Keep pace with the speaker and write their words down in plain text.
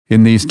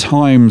In these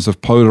times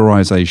of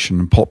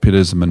polarization,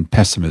 populism and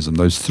pessimism,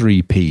 those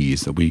three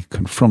Ps that we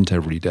confront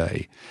every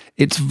day,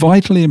 it's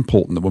vitally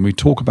important that when we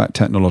talk about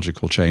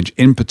technological change,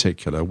 in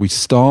particular, we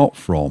start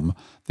from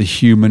the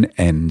human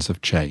ends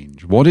of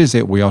change. What is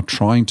it we are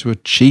trying to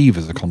achieve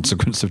as a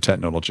consequence of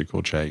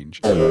technological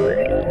change?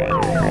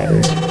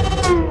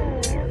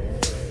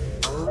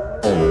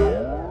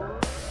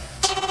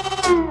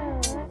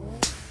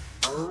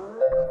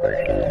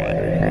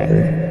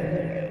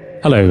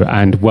 Hello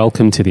and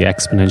welcome to the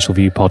Exponential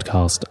View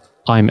podcast.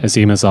 I'm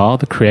Azeem Azhar,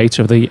 the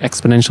creator of the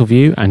Exponential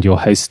View and your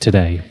host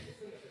today.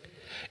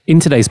 In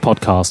today's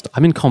podcast,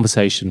 I'm in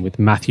conversation with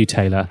Matthew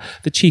Taylor,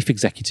 the Chief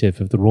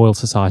Executive of the Royal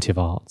Society of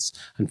Arts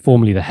and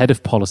formerly the Head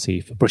of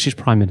Policy for British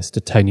Prime Minister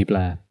Tony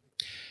Blair.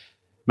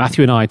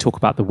 Matthew and I talk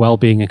about the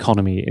well-being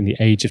economy in the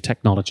age of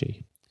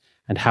technology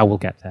and how we'll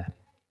get there.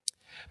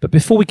 But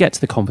before we get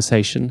to the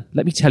conversation,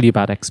 let me tell you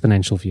about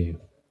Exponential View.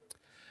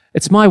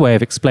 It's my way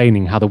of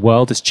explaining how the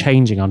world is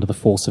changing under the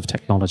force of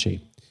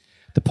technology.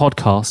 The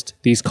podcast,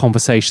 these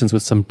conversations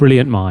with some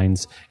brilliant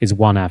minds, is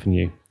one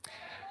avenue.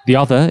 The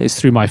other is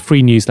through my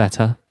free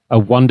newsletter, a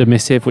wonder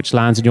missive which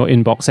lands in your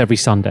inbox every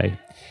Sunday.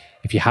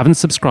 If you haven't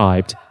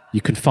subscribed,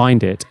 you can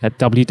find it at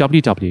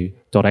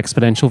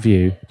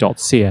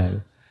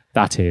www.exponentialview.co.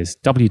 That is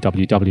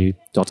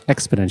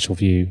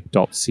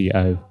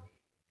www.exponentialview.co.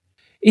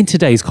 In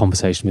today's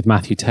conversation with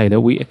Matthew Taylor,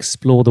 we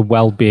explore the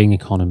well-being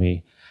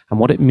economy and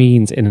what it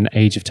means in an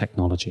age of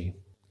technology.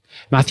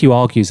 Matthew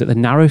argues that the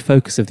narrow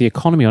focus of the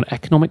economy on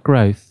economic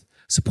growth,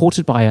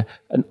 supported by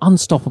an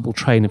unstoppable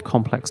train of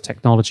complex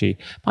technology,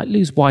 might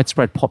lose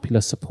widespread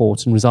popular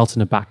support and result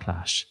in a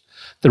backlash.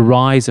 The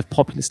rise of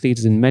populist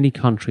leaders in many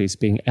countries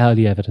being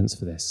early evidence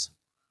for this.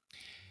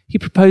 He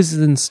proposes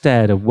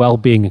instead a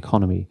well-being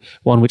economy,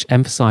 one which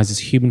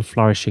emphasizes human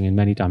flourishing in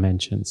many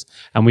dimensions,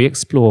 and we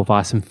explore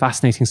via some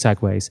fascinating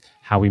segues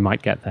how we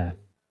might get there.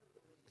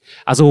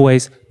 As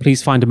always,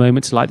 please find a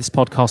moment to like this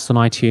podcast on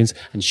iTunes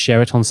and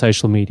share it on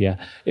social media.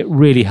 It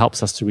really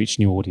helps us to reach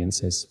new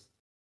audiences.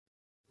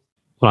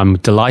 Well, I'm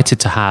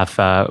delighted to have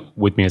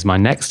with me as my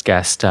next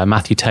guest,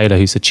 Matthew Taylor,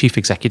 who's the Chief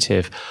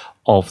Executive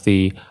of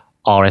the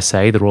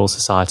RSA, the Royal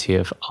Society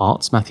of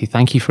Arts. Matthew,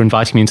 thank you for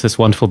inviting me into this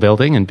wonderful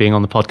building and being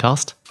on the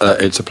podcast.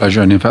 It's a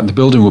pleasure. And in fact, the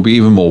building will be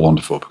even more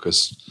wonderful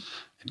because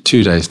in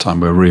 2 days' time,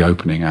 we're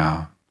reopening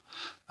our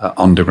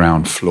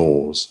underground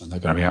floors, and they're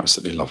going to be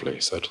absolutely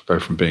lovely. So it'll go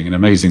from being an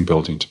amazing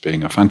building to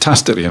being a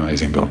fantastically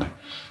amazing building.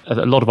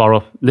 A lot of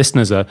our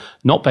listeners are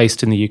not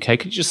based in the UK.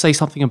 Could you just say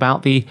something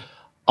about the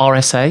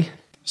RSA?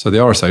 So the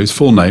RSA's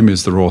full name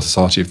is the Royal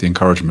Society of the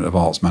Encouragement of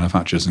Arts,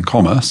 Manufactures and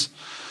Commerce.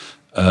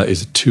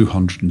 Is a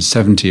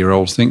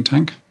 270-year-old think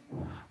tank,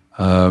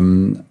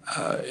 born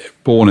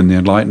in the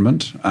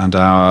Enlightenment, and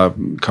our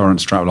current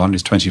strapline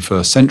is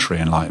 21st century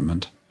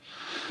Enlightenment.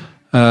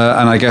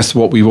 And I guess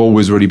what we've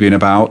always really been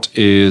about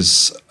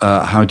is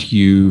how do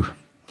you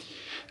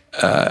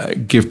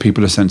give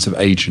people a sense of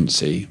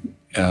agency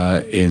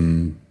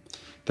in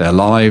their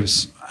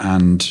lives.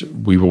 And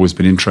we've always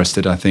been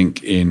interested, I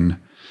think, in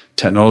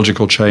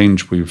technological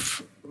change.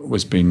 We've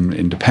always been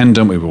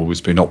independent. We've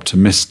always been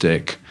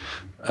optimistic,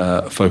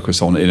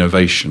 focus on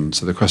innovation.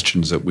 So the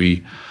questions that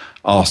we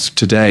ask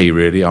today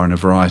really are in a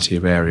variety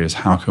of areas.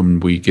 How can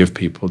we give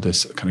people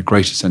this kind of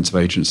greater sense of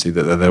agency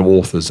that they're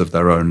authors of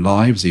their own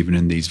lives, even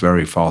in these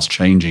very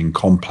fast-changing,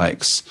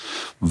 complex,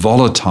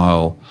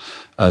 volatile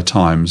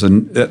times?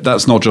 And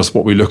that's not just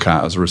what we look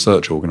at as a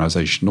research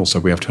organisation.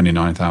 Also, we have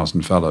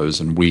 29,000 fellows,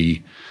 and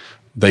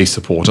they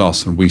support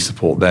us and we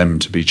support them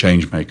to be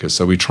change makers.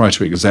 So we try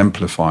to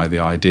exemplify the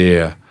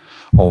idea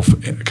of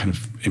kind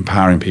of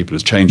empowering people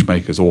as change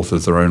makers,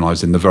 authors of their own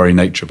lives in the very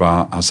nature of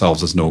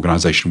ourselves as an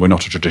organisation. We're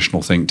not a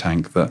traditional think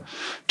tank that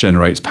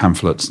generates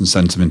pamphlets and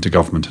sends them into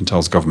government and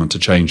tells government to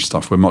change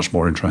stuff. We're much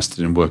more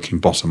interested in working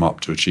bottom up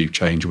to achieve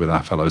change with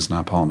our fellows and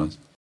our partners.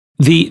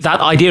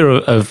 That idea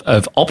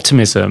of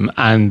optimism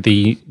and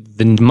the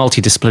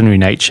multidisciplinary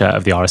nature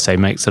of the RSA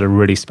makes it a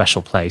really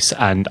special place.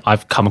 And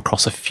I've come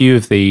across a few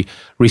of the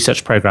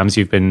research programs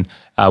you've been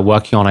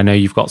working on. I know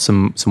you've got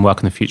some work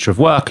in the future of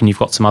work, and you've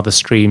got some other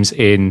streams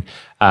in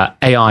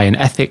AI and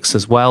ethics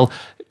as well.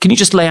 Can you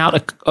just lay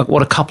out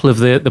what a couple of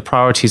the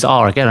priorities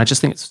are? Again, I just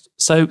think it's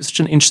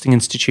such an interesting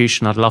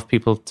institution. I'd love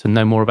people to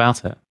know more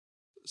about it.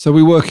 So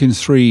we work in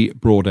three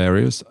broad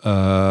areas.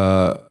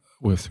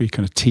 We have three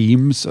kind of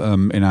teams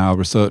in our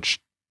research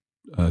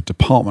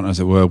department, as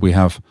it were. We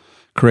have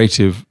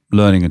creative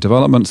learning and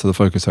development. So the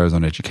focus there is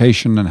on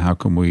education and how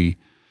can we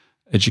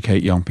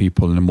educate young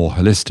people in a more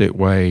holistic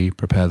way,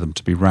 prepare them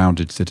to be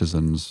rounded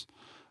citizens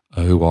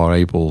who are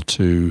able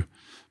to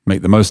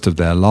make the most of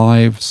their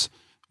lives.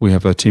 We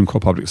have a team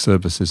called Public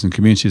Services and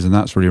Communities, and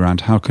that's really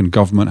around how can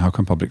government, how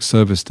can public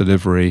service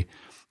delivery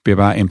be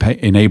about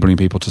enabling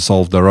people to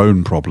solve their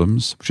own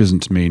problems, which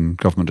isn't to mean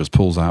government just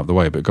pulls out of the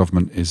way, but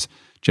government is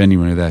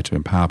genuinely there to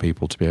empower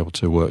people to be able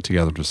to work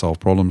together to solve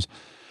problems.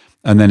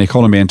 And then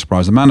economy,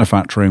 enterprise and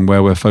manufacturing,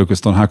 where we're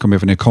focused on how can we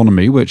have an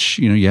economy which,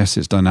 yes,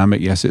 it's dynamic,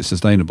 yes, it's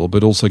sustainable,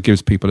 but also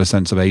gives people a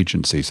sense of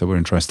agency. So we're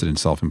interested in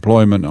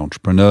self-employment,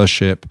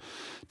 entrepreneurship,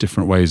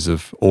 different ways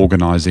of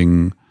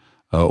organizing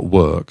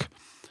work.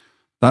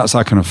 That's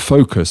our kind of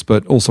focus,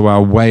 but also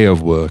our way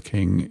of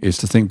working is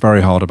to think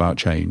very hard about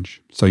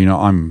change. So,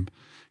 I'm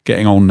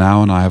getting on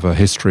now and I have a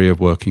history of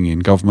working in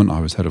government.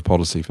 I was head of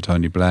policy for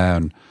Tony Blair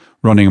and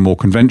running a more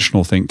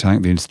conventional think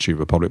tank, the Institute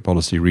for Public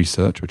Policy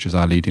Research, which is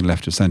our leading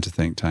left of centre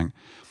think tank.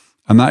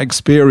 And that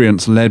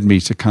experience led me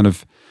to kind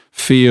of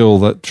feel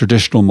that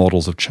traditional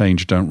models of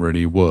change don't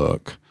really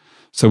work.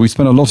 So we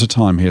spent a lot of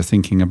time here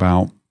thinking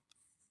about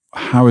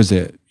how is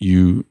it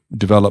you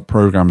develop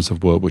programs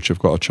of work which have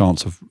got a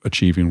chance of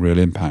achieving real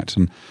impact.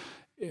 And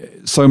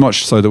so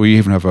much so that we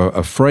even have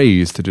a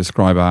phrase to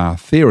describe our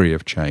theory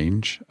of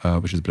change,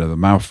 which is a bit of a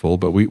mouthful,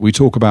 but we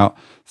talk about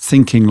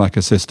thinking like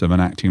a system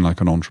and acting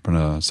like an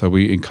entrepreneur. So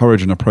we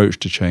encourage an approach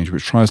to change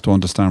which tries to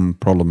understand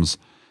problems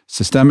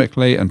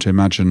systemically and to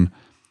imagine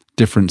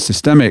different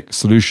systemic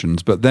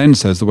solutions, but then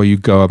says the way you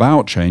go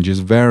about change is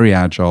very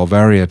agile,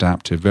 very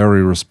adaptive,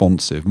 very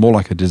responsive, more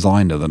like a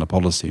designer than a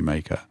policy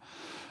maker.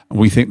 And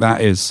we think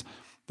that is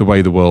the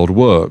way the world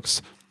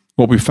works.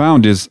 What we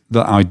found is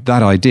that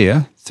that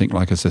idea, think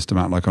like a system,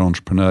 act like an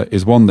entrepreneur,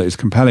 is one that is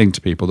compelling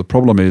to people. The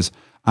problem is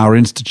our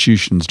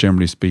institutions,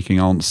 generally speaking,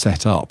 aren't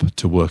set up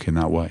to work in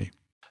that way.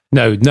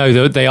 No,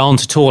 they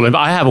aren't at all. And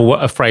I have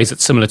a phrase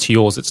that's similar to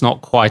yours. It's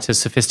not quite as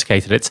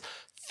sophisticated. It's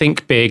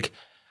think big,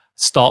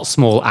 start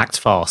small, act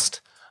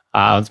fast.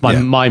 It's my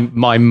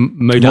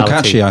modality. More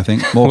catchy, I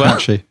think. More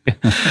catchy.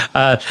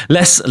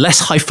 Less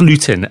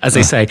highfalutin, as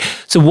they say.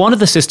 So one of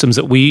the systems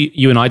that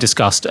you and I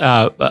discussed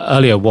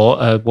earlier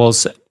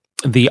was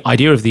the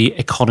idea of the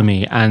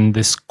economy and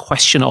this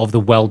question of the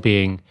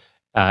well-being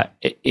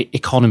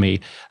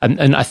economy.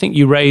 And I think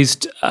you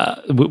raised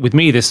with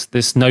me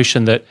this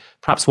notion that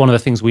perhaps one of the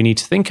things we need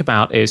to think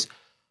about is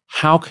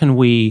how can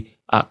we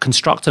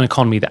construct an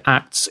economy that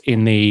acts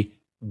in the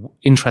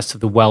interests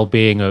of the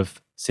well-being of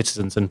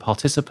citizens and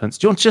participants.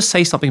 Do you want to just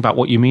say something about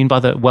what you mean by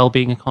the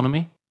well-being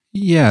economy?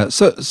 Yeah,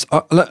 so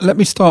let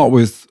me start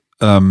with,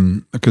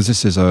 because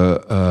this is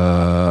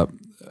a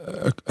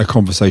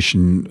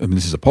conversation,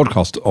 this is a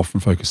podcast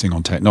often focusing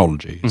on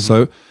technology. Mm-hmm.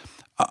 So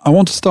I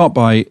want to start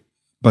by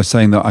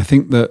saying that I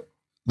think that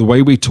the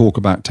way we talk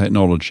about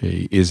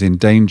technology is in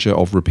danger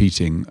of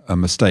repeating a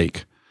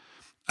mistake.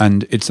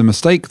 And it's a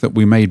mistake that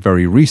we made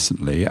very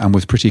recently and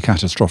with pretty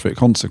catastrophic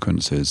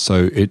consequences.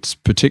 So it's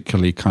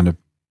particularly kind of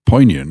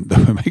poignant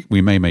that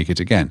we may make it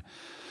again.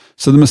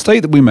 So the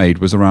mistake that we made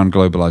was around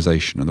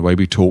globalization and the way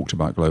we talked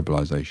about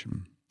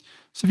globalization.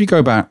 So if you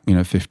go back,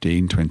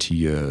 15, 20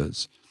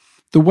 years,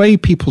 the way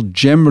people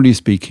generally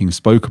speaking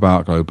spoke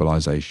about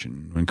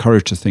globalization, were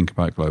encouraged to think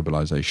about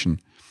globalization,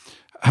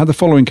 had the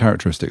following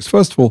characteristics.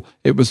 First of all,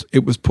 it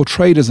was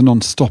portrayed as an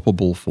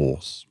unstoppable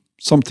force,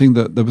 something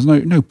that there was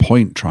no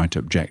point trying to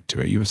object to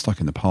it. You were stuck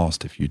in the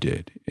past if you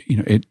did.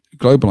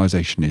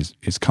 Globalization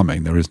is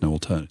coming. There is no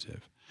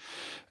alternative.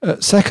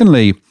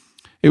 Secondly,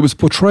 it was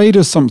portrayed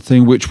as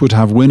something which would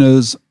have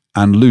winners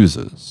and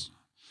losers,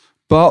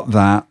 but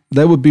that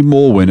there would be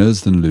more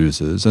winners than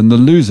losers, and the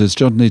losers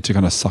just need to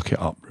kind of suck it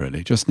up,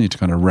 really, just need to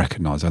kind of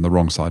recognize they're on the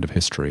wrong side of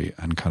history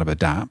and kind of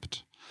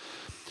adapt.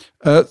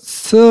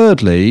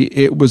 Thirdly,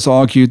 it was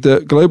argued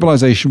that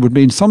globalization would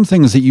mean some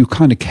things that you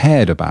kind of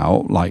cared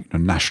about, like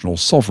national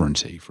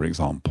sovereignty, for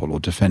example, or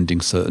defending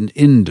certain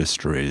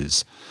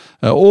industries,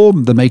 or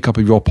the makeup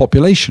of your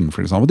population,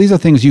 for example. These are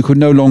things you could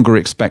no longer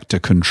expect to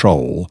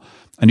control,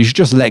 and you should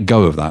just let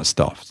go of that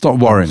stuff. Stop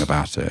worrying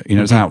about it.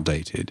 It's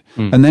outdated.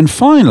 Mm. And then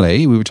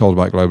finally, we were told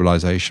about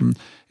globalization.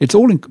 It's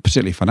all,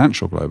 particularly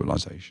financial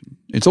globalization,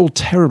 it's all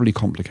terribly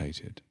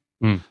complicated.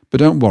 Mm. But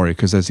don't worry,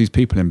 because there's these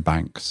people in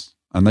banks,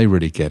 and they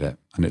really get it,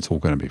 and it's all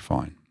going to be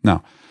fine.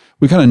 Now,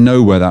 we kind of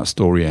know where that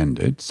story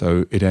ended.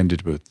 So it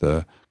ended with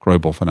the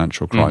global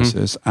financial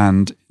crisis,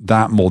 and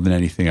that more than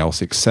anything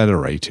else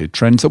accelerated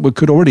trends that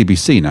could already be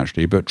seen,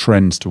 actually, but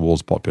trends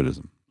towards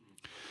populism.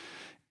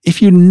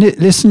 If you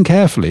listen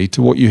carefully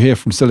to what you hear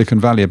from Silicon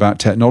Valley about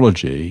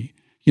technology,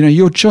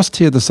 you'll just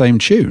hear the same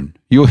tune.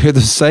 You'll hear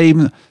the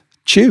same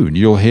tune.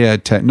 You'll hear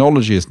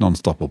technology is an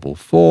unstoppable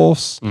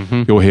force.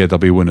 Mm-hmm. You'll hear there'll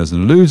be winners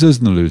and the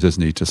losers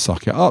need to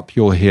suck it up.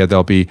 You'll hear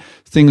there'll be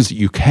things that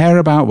you care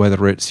about,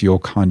 whether it's your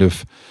kind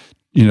of,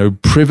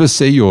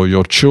 privacy or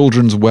your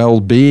children's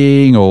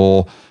well-being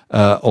or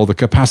the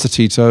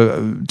capacity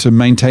to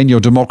maintain your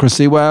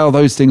democracy. Well,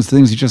 those things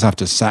you just have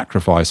to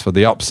sacrifice for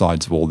the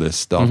upsides of all this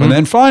stuff. Mm-hmm. And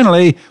then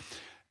finally,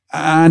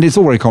 and it's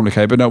all very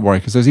complicated, but don't worry,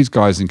 because there's these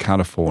guys in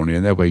California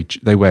and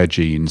they wear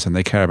jeans and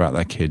they care about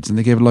their kids and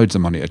they give loads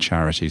of money to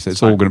charities. So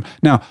it's all going to...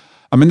 Now,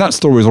 that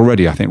story is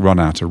already, I think,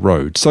 run out of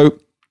road. So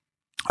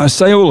I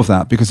say all of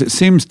that because it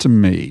seems to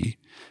me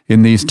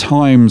in these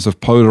times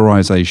of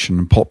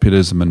polarization,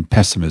 populism and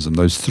pessimism,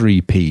 those 3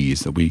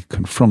 Ps that we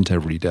confront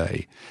every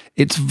day,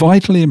 it's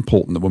vitally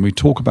important that when we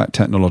talk about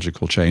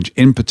technological change,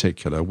 in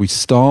particular, we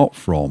start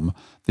from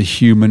the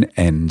human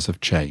ends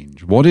of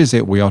change. What is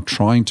it we are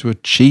trying to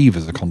achieve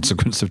as a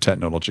consequence of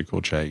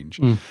technological change?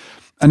 Mm.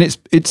 And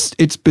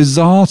it's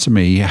bizarre to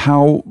me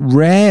how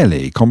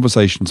rarely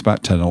conversations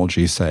about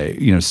technology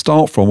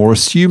start from or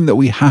assume that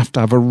we have to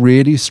have a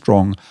really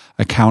strong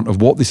account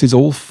of what this is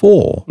all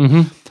for.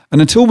 Mm-hmm. And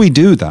until we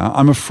do that,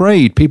 I'm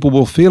afraid people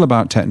will feel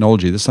about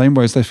technology the same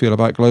way as they feel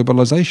about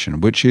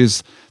globalization, which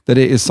is that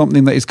it is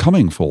something that is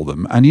coming for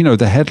them. And,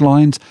 the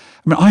headlines,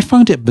 I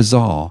find it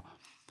bizarre.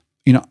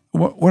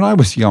 When I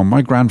was young,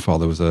 my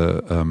grandfather was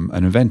an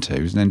inventor.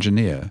 He was an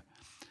engineer.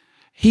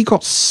 He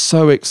got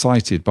so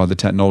excited by the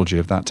technology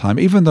of that time,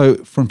 even though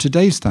from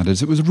today's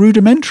standards, it was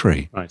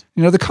rudimentary. Right.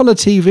 The color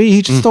TV,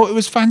 he just thought it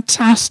was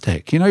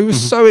fantastic. He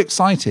was so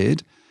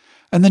excited.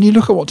 And then you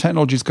look at what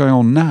technology is going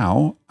on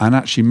now, and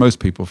actually most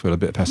people feel a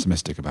bit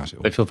pessimistic about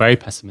it. They feel very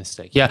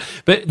pessimistic, yeah.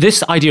 But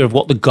this idea of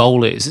what the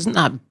goal is, isn't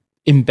that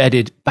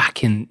embedded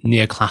back in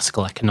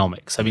neoclassical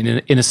economics?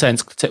 In a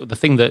sense, the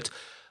thing that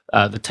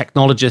the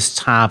technologists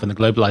have and the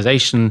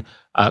globalization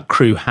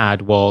crew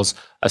had was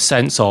a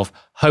sense of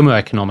Homo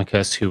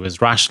economicus, who was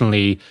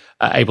rationally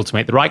able to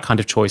make the right kind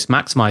of choice,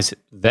 maximize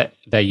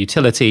their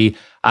utility,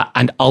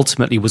 and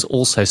ultimately was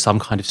also some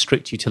kind of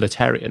strict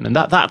utilitarian. And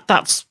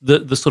that's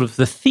the sort of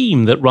the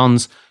theme that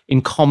runs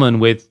in common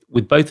with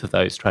both of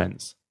those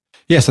trends.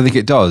 Yes, I think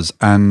it does.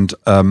 And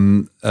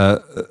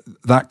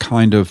that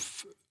kind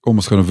of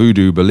almost kind of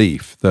voodoo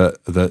belief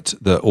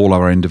that all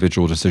our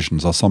individual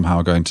decisions are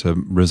somehow going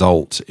to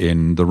result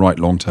in the right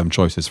long-term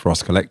choices for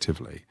us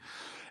collectively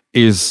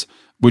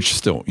which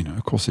still,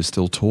 of course, is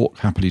still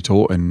happily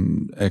taught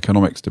in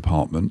economics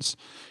departments,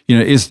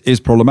 is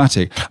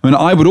problematic.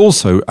 I would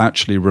also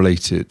actually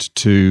relate it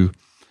to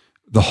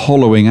the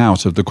hollowing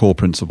out of the core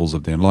principles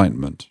of the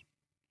Enlightenment.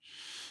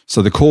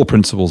 So the core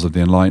principles of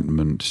the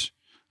Enlightenment,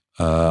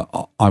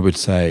 I would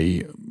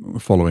say,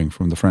 following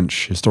from the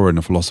French historian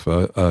and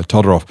philosopher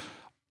Todorov,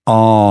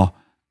 are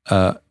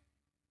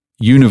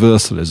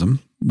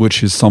universalism,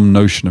 which is some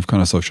notion of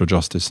kind of social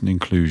justice and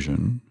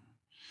inclusion,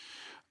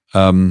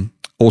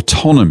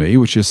 autonomy,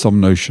 which is some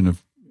notion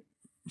of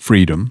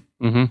freedom,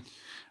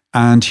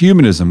 and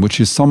humanism, which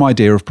is some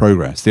idea of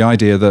progress. The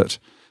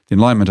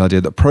Enlightenment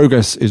idea that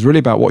progress is really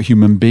about what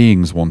human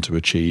beings want to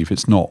achieve.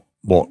 It's not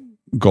what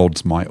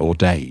gods might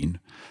ordain.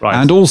 Right.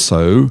 And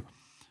also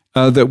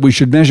that we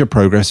should measure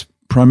progress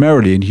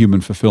primarily in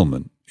human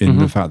fulfillment, in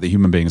the fact that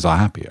human beings are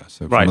happier.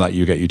 So from that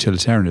you get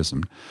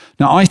utilitarianism.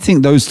 Now, I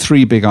think those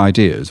three big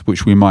ideas,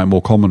 which we might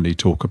more commonly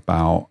talk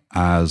about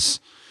as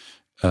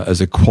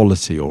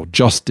equality or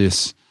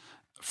justice,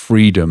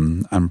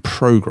 freedom, and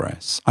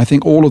progress, I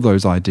think all of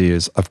those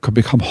ideas have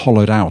become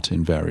hollowed out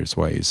in various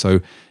ways.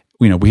 So,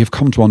 we have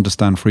come to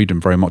understand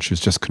freedom very much as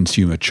just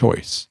consumer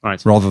choice,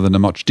 rather than a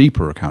much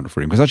deeper account of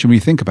freedom. Because actually, when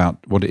you think about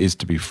what it is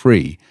to be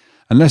free,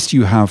 unless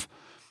you have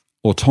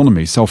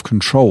autonomy,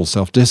 self-control,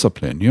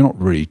 self-discipline, you're not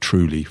really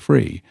truly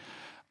free.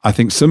 I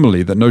think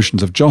similarly that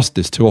notions of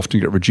justice too often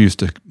get reduced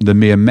to the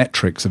mere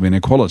metrics of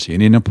inequality.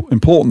 And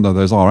important though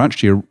those are,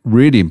 actually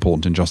really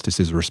important in justice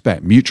is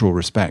respect, mutual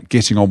respect,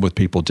 getting on with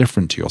people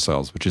different to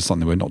yourselves, which is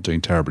something we're not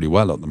doing terribly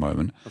well at the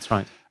moment. That's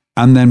right.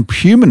 And then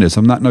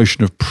humanism, that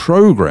notion of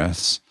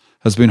progress,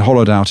 has been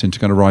hollowed out into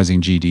kind of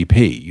rising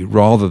GDP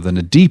rather than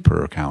a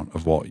deeper account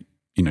of what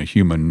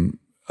human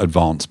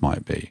advance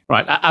might be.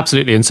 Right,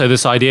 absolutely. And so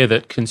this idea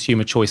that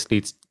consumer choice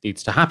leads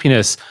to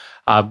happiness,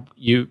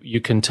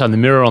 you can turn the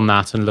mirror on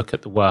that and look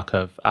at the work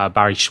of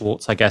Barry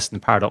Schwartz, I guess, in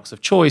The Paradox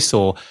of Choice,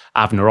 or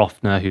Avner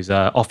Offer, who's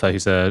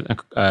a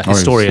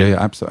historian. Yeah,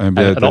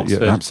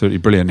 absolutely, absolutely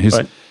brilliant.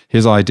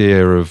 His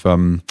idea of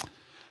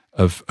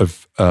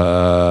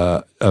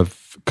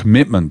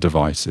commitment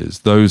devices,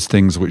 those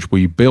things which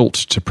we built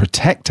to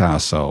protect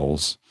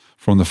ourselves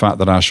from the fact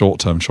that our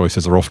short-term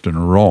choices are often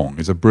wrong,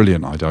 is a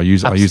brilliant idea. I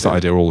use that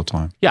idea all the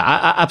time. Yeah,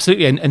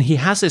 absolutely. And he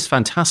has this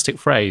fantastic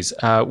phrase,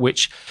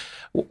 which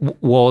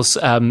was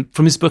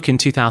from his book in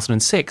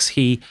 2006.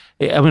 I'm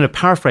going to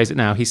paraphrase it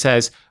now. He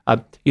says,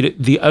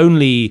 the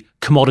only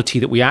commodity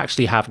that we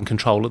actually have in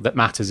control that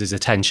matters is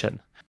attention.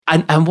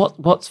 And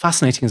what's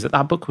fascinating is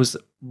that book was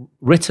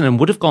written and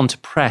would have gone to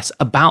press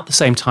about the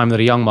same time that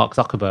a young Mark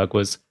Zuckerberg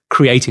was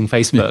creating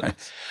Facebook.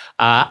 Yes.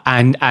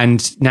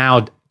 And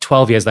now,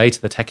 12 years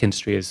later, the tech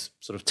industry is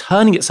sort of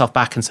turning itself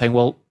back and saying,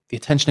 well, the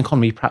attention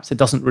economy, perhaps it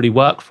doesn't really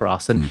work for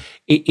us. And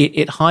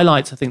it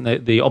highlights, I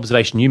think, the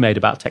observation you made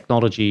about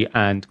technology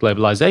and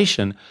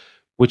globalization,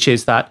 which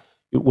is that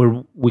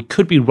we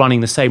could be running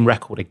the same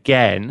record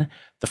again.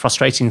 The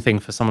frustrating thing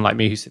for someone like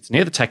me who sits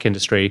near the tech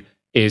industry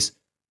is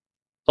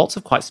lots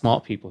of quite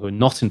smart people who are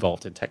not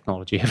involved in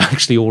technology have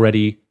actually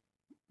already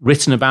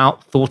written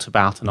about, thought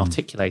about, and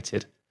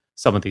articulated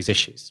some of these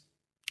issues.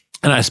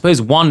 And I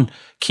suppose one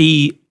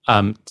key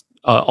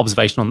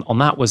observation on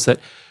that was that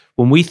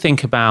when we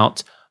think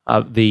about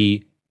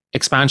the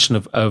expansion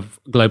of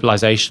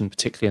globalization,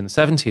 particularly in the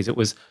 70s, it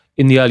was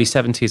in the early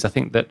 70s, I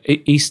think, that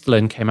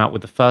Eastland came out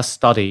with the first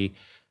study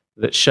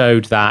that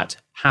showed that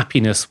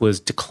happiness was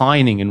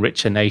declining in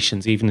richer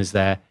nations, even as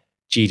their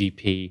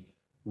GDP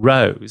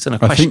rose. And a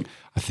question.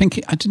 I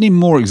think I didn't even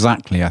more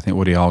exactly. I think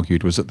what he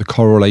argued was that the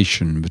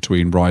correlation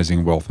between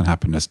rising wealth and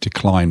happiness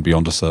declined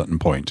beyond a certain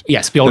point.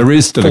 Yes, beyond there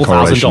is still a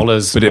correlation,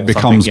 $4,000, but it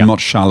becomes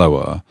much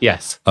shallower.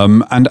 Yes,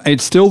 and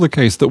it's still the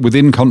case that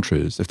within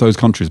countries, if those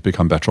countries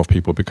become better off,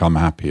 people become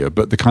happier.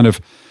 But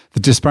the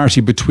disparity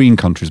between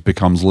countries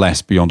becomes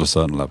less beyond a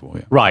certain level.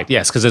 Yeah. Right.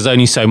 Yes, because there's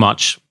only so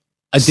much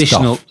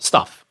additional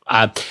stuff.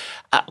 A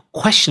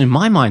question in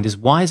my mind is,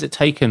 why has it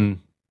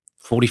taken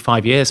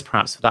 45 years,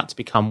 perhaps, for that to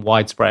become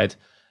widespread?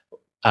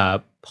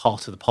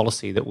 Part of the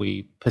policy that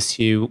we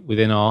pursue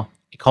within our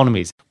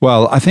economies?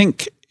 Well, I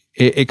think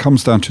it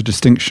comes down to a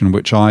distinction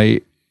which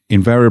I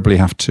invariably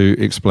have to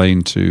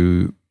explain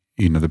to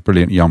the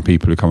brilliant young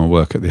people who come and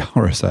work at the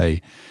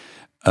RSA,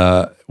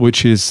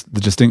 which is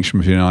the distinction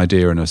between an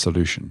idea and a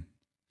solution.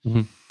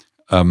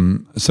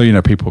 Mm-hmm.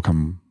 So people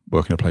come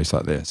work in a place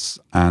like this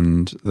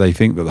and they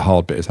think that the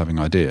hard bit is having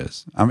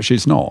ideas. Actually,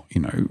 it's not.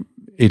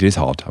 It is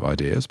hard to have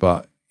ideas,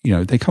 but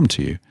they come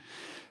to you.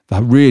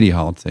 The really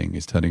hard thing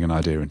is turning an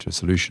idea into a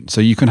solution. So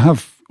you can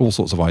have all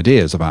sorts of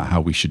ideas about how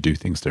we should do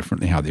things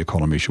differently, how the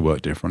economy should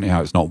work differently,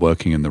 how it's not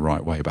working in the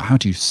right way. But how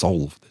do you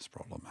solve this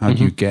problem? How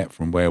do you get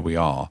from where we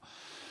are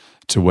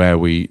to where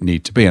we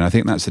need to be? And I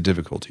think that's the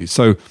difficulty.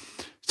 So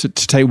to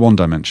take one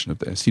dimension of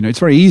this, it's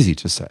very easy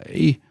to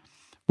say,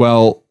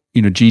 well,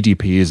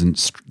 GDP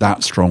isn't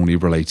that strongly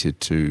related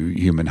to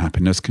human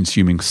happiness.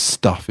 Consuming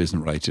stuff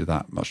isn't related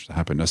that much to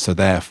happiness. So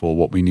therefore,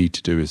 what we need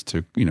to do is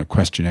to,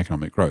 question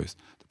economic growth.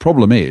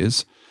 Problem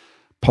is,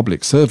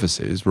 public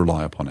services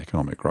rely upon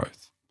economic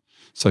growth.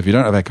 So if you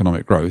don't have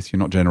economic growth, you're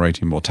not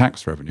generating more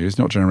tax revenues.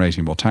 Not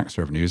generating more tax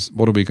revenues,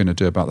 what are we going to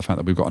do about the fact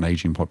that we've got an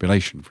aging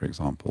population, for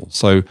example?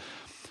 So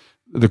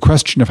the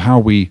question of how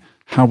we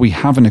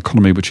have an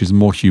economy which is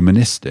more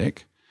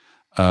humanistic,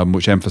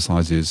 which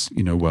emphasizes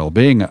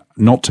well-being,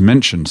 not to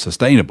mention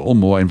sustainable,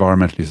 more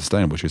environmentally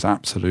sustainable, which is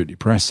absolutely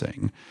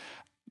pressing,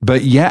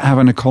 but yet have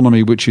an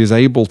economy which is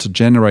able to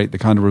generate the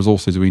kind of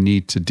resources we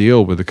need to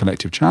deal with the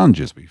collective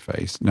challenges we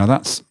face. Now,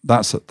 that's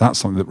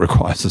something that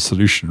requires a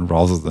solution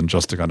rather than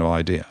just a kind of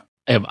idea.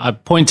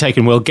 Point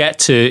taken. We'll get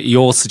to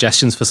your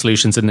suggestions for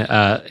solutions in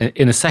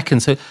a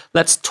second. So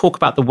let's talk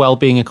about the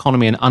well-being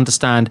economy and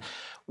understand,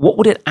 what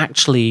would it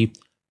actually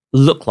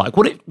look like?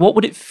 What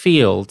would it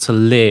feel to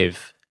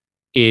live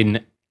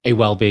in a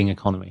well-being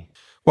economy?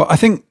 Well, I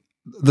think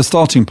the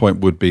starting point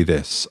would be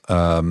this.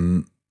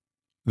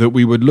 That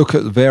we would look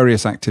at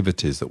various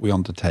activities that we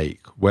undertake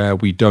where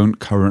we don't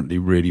currently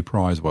really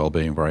prize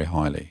well-being very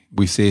highly.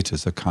 We see it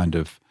as a kind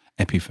of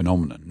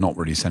epiphenomenon, not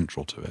really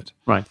central to it.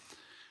 Right.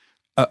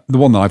 The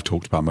one that I've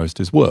talked about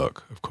most is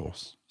work, of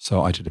course.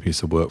 So I did a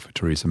piece of work for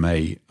Theresa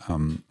May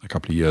a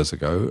couple of years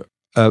ago.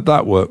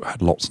 That work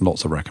had lots and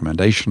lots of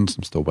recommendations.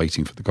 I'm still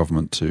waiting for the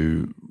government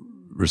to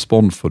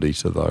respond fully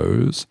to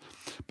those.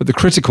 But the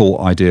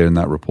critical idea in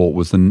that report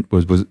was and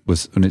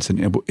it's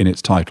in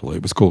its title.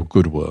 It was called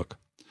Good Work.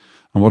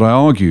 And what I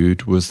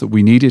argued was that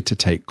we needed to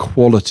take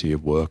quality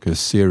of work as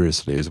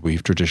seriously as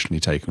we've traditionally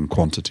taken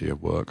quantity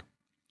of work.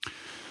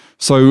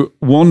 So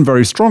one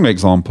very strong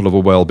example of a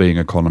well-being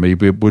economy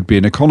would be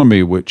an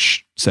economy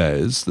which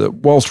says that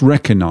whilst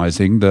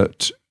recognizing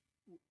that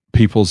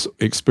people's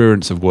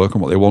experience of work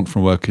and what they want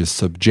from work is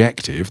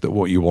subjective, that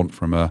what you want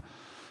from a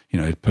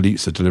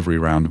pizza delivery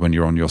round when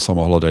you're on your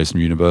summer holidays from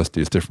university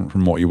is different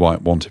from what you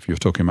might want if you're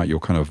talking about your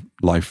kind of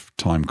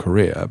lifetime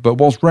career. But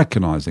whilst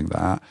recognizing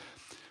that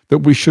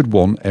we should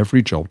want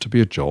every job to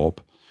be a job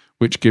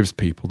which gives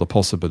people the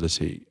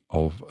possibility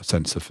of a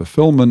sense of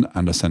fulfillment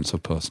and a sense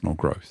of personal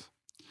growth.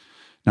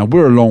 Now,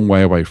 we're a long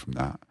way away from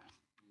that.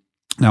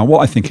 Now, what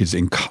I think is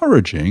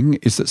encouraging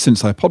is that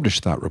since I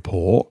published that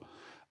report,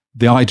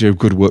 the idea of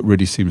good work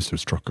really seems to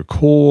have struck a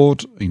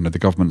chord. The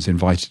government's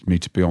invited me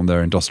to be on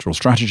their Industrial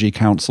Strategy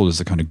Council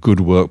as a kind of good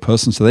work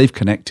person, so they've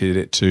connected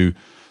it to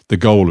the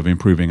goal of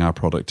improving our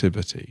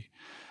productivity.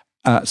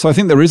 So I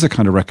think there is a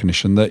kind of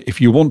recognition that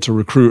if you want to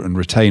recruit and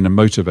retain and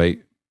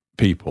motivate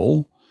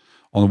people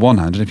on the one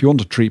hand, and if you want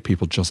to treat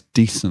people just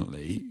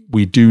decently,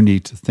 we do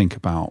need to think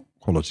about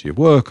quality of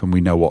work, and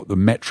we know what the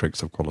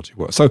metrics of quality of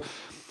work. So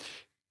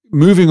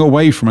moving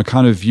away from a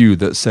kind of view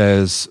that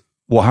says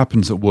what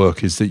happens at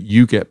work is that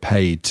you get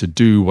paid to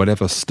do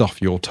whatever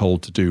stuff you're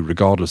told to do,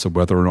 regardless of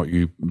whether or not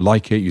you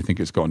like it, you think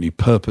it's got any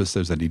purpose,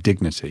 there's any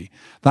dignity.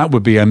 That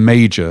would be a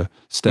major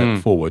step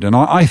forward. And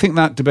I think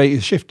that debate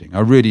is shifting.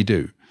 I really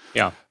do.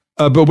 Yeah.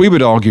 But we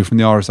would argue from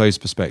the RSA's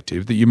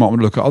perspective that you might want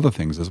to look at other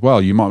things as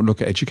well. You might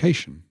look at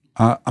education.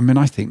 I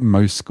think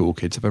most school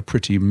kids have a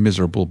pretty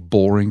miserable,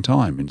 boring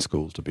time in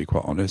schools, to be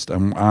quite honest.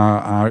 And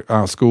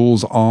our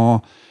schools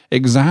are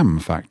exam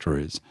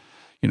factories.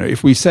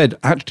 If we said,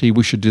 actually,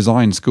 we should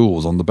design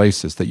schools on the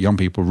basis that young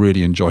people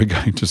really enjoy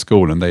going to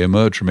school and they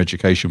emerge from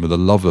education with a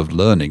love of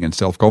learning and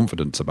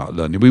self-confidence about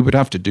learning, we would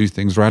have to do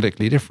things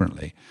radically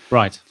differently.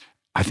 Right.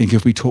 I think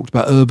if we talked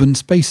about urban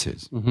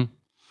spaces,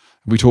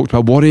 we talked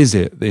about what is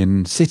it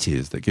in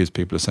cities that gives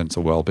people a sense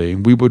of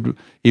well-being, we would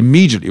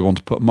immediately want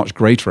to put much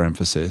greater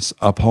emphasis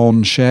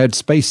upon shared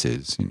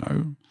spaces,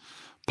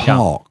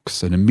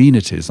 parks and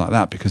amenities like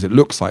that, because it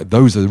looks like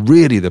those are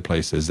really the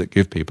places that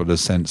give people a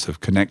sense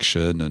of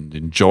connection and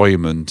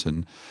enjoyment.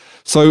 And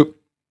so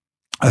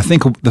I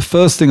think the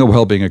first thing a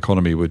well-being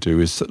economy would do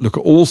is look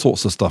at all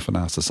sorts of stuff in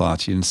our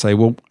society and say,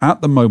 well,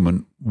 at the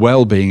moment,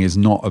 well-being is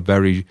not a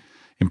very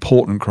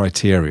important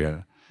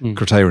criterion in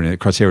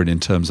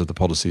terms of the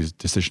policies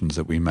decisions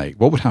that we make.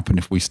 What would happen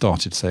if we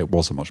started to say it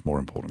was a much more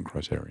important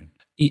criterion?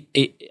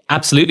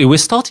 Absolutely. We're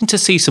starting to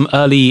see some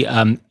early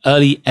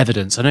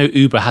evidence. I know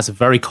Uber has a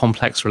very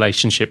complex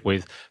relationship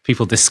with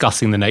people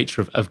discussing the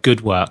nature of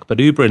good work, but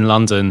Uber in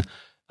London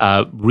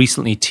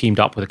recently teamed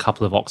up with a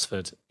couple of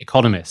Oxford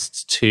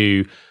economists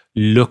to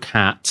look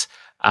at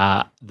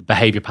the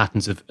behaviour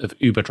patterns of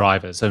Uber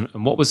drivers. And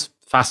what was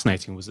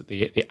fascinating was that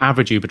the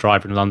average Uber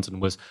driver in London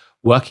was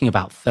working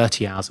about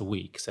 30 hours a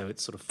week. So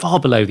it's sort of far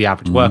below the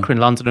average worker in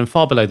London and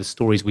far below the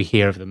stories we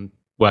hear of them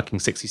working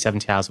 60,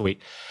 70 hours a week.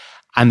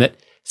 And that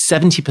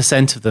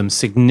 70% of them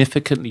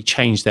significantly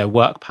changed their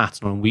work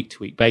pattern on a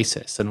week-to-week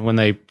basis. And when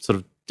they sort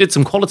of did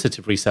some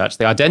qualitative research,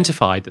 they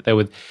identified that they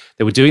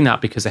were doing that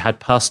because they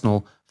had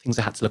personal things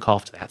they had to look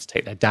after. They had to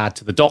take their dad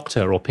to the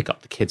doctor or pick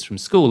up the kids from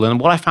school. And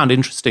what I found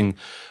interesting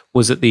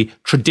was that the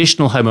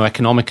traditional Homo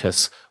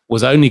economicus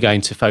was only going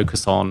to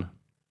focus on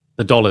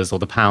the dollars or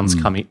the pounds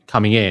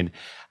coming in.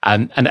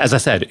 And as I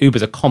said,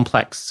 Uber's a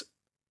complex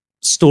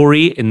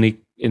story in the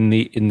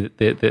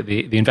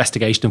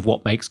investigation of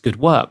what makes good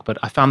work. But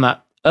I found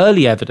that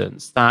early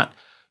evidence that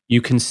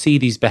you can see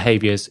these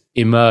behaviors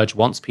emerge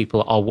once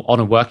people are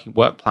on a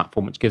work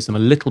platform, which gives them a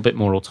little bit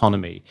more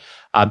autonomy.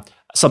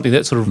 Something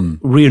that sort of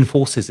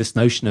reinforces this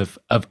notion of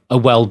a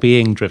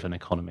well-being driven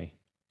economy.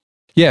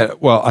 Yeah,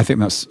 well, I think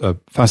that's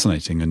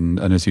fascinating. And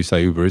as you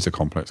say, Uber is a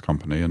complex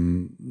company,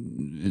 and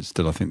it's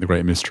still, I think, the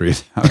great mystery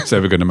is how it's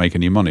ever going to make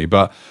any money.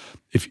 But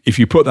if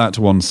you put that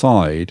to one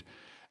side,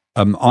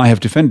 I have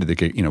defended the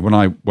gig. You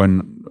know,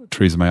 when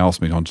Theresa May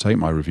asked me to undertake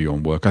my review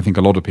on work, I think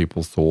a lot of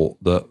people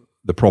thought that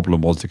the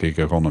problem was the gig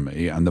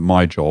economy and that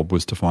my job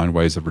was to find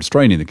ways of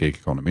restraining the gig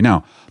economy.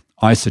 Now,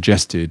 I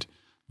suggested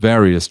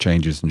various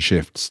changes and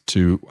shifts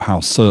to how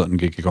certain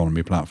gig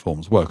economy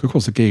platforms work. Of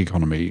course, the gig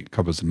economy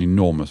covers an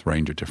enormous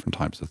range of different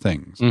types of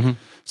things. Mm-hmm.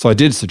 So I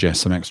did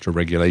suggest some extra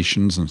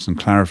regulations and some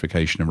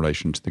clarification in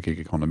relation to the gig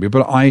economy.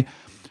 But I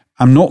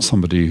am not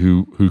somebody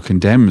who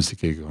condemns the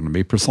gig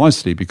economy,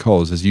 precisely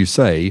because, as you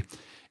say,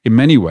 in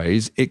many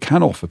ways, it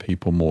can offer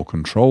people more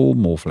control,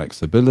 more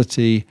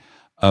flexibility.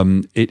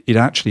 It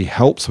actually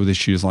helps with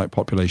issues like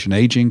population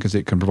aging, because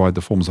it can provide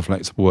the forms of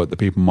flexible work that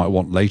people might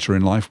want later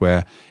in life,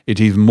 where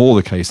it's even more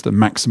the case that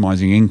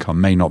maximizing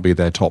income may not be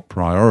their top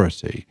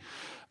priority.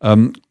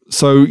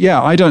 So,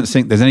 yeah, I don't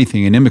think there's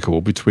anything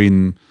inimical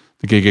between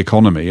the gig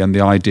economy and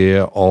the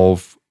idea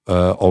of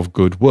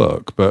good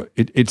work. But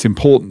it's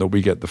important that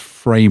we get the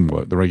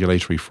framework, the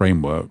regulatory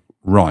framework,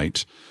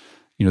 right.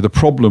 You know, the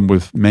problem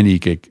with many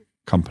gig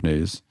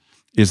companies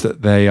is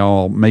that they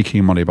are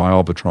making money by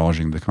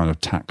arbitraging the kind of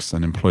tax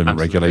and employment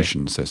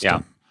regulation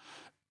system.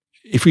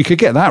 Yeah. If we could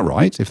get that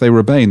right, if they were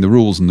obeying the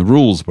rules and the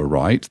rules were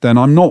right, then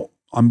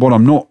what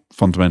I'm not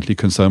fundamentally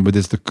concerned with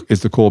is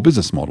the core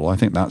business model. I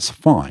think that's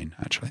fine,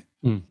 actually.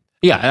 Mm.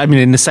 Yeah, I mean,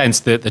 in the sense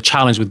that the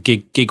challenge with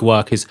gig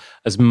work is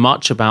as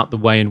much about the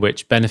way in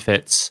which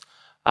benefits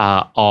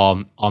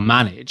are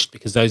managed,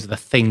 because those are the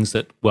things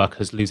that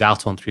workers lose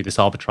out on through this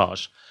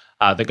arbitrage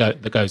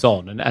that goes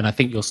on. And I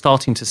think you're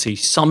starting to see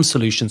some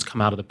solutions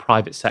come out of the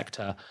private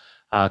sector,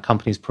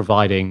 companies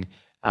providing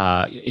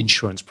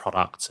insurance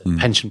products and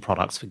pension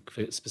products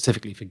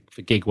specifically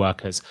for gig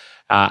workers,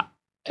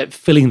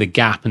 filling the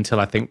gap until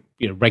I think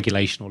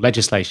regulation or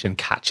legislation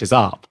catches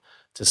up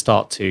to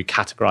start to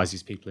categorize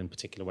these people in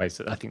particular ways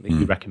that I think that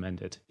you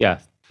recommended. Yeah,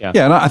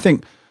 and I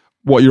think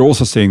what you're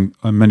also seeing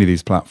on many of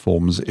these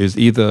platforms is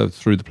either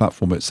through the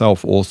platform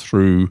itself or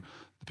through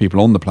the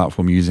people on the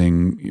platform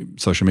using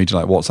social media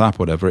like WhatsApp or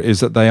whatever, is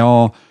that they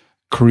are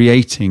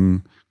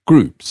creating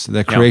groups.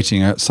 They're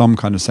creating some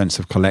kind of sense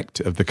of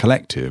the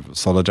collective,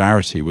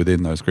 solidarity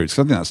within those groups.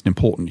 So I think that's an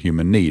important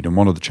human need. And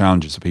one of the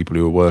challenges for people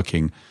who are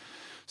working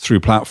through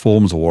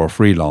platforms or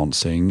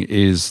freelancing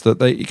is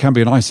that it can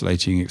be an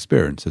isolating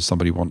experience. As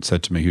somebody once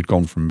said to me who'd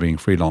gone from being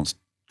freelance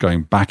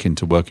going back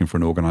into working for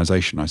an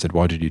organization, I said,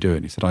 "Why did you do it?"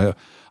 And he said,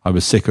 I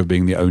was sick of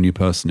being the only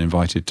person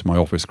invited to my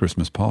office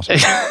Christmas party.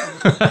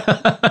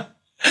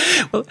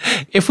 Well,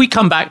 if we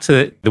come back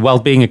to the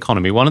well-being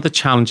economy, one of the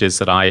challenges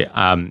that I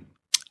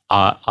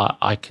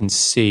can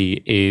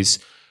see is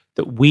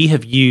that we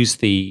have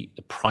used the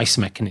price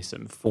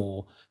mechanism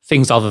for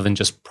things other than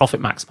just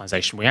profit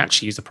maximization. We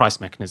actually use the price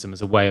mechanism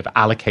as a way of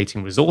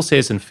allocating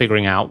resources and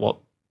figuring out what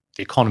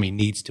the economy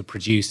needs to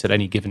produce at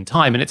any given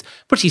time. And it's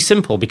pretty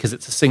simple because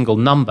it's a single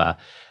number.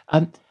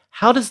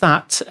 How does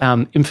that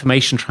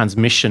information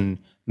transmission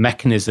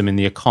mechanism in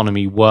the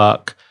economy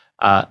work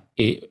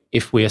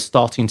if we are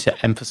starting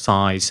to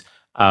emphasize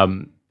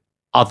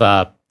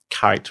other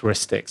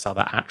characteristics,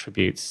 other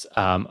attributes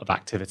of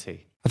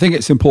activity? I think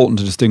it's important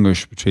to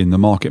distinguish between the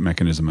market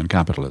mechanism and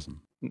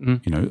capitalism.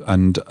 Mm-hmm.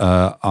 And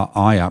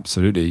I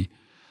absolutely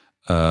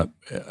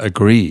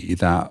agree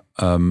that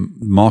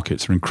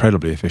markets are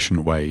incredibly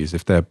efficient ways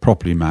if they're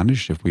properly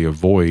managed, if we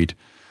avoid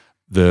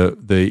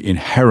the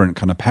inherent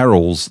kind of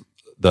perils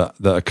that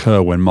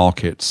occur when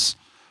markets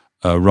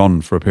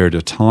run for a period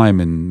of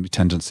time in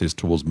tendencies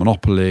towards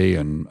monopoly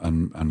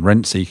and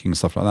rent seeking,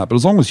 stuff like that. But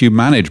as long as you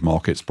manage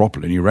markets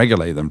properly and you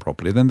regulate them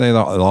properly, then they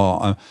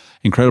are an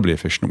incredibly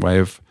efficient way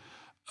of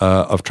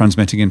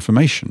transmitting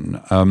information,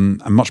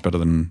 and much better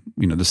than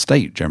the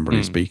state,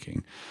 generally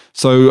speaking.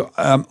 So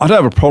I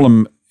don't have a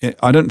problem.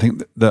 I don't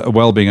think that a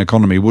well-being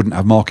economy wouldn't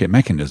have market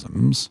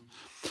mechanisms.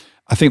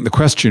 I think the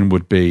question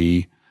would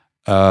be,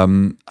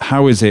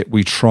 how is it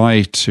we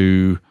try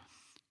to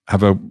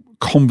have a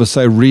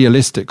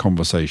realistic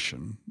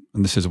conversation,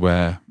 and this is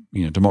where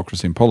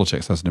democracy and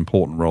politics has an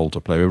important role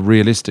to play, a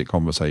realistic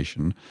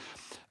conversation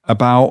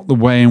about the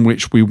way in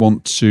which we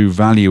want to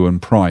value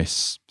and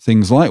price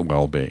things like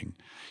well-being.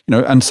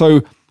 And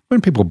so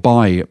when people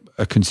buy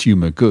a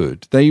consumer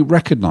good, they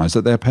recognize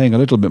that they're paying a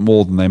little bit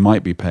more than they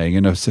might be paying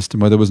in a system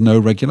where there was no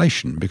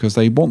regulation, because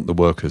they want the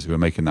workers who are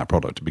making that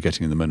product to be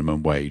getting the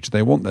minimum wage.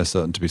 They want there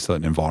to be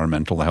certain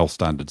environmental health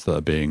standards that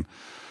are being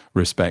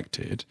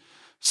respected.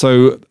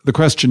 So the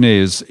question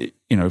is,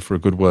 for a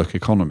good work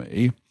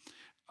economy,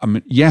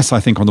 yes, I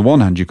think on the one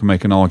hand, you can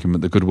make an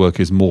argument that good work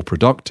is more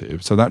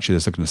productive. So actually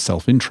there's a kind of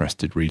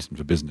self-interested reason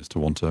for business to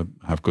want to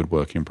have good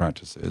working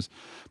practices.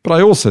 But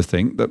I also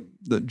think that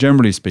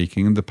generally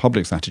speaking, the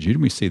public's attitude,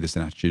 and we see this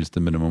in attitudes to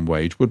minimum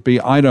wage, would be,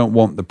 I don't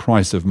want the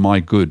price of my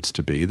goods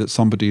to be that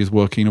somebody is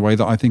working in a way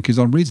that I think is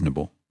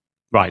unreasonable.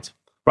 Right.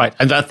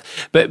 And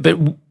but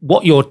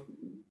what you're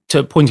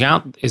pointing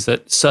out is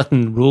that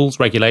certain rules,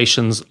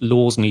 regulations,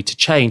 laws need to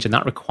change, and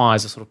that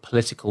requires a sort of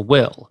political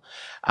will.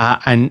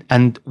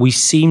 And we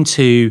seem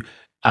to,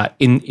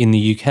 in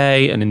the UK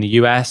and in the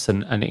US,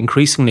 and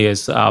increasingly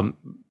as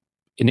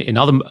in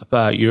other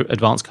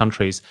advanced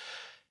countries,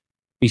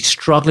 be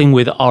struggling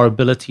with our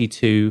ability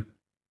to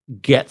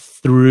get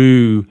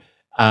through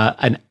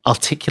and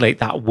articulate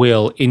that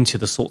will into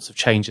the sorts of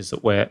changes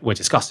that we're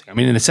discussing. I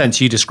mean, in a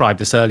sense, you described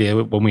this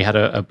earlier when we had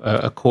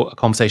a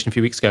conversation a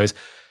few weeks ago, is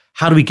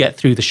how do we get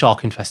through the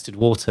shark-infested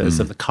waters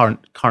of the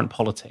current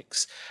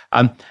politics?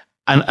 And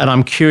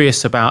I'm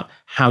curious about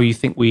how you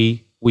think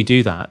we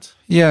do that.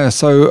 Yeah,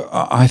 so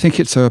I think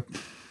it's a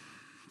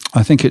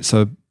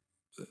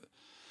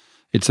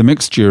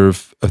mixture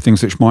of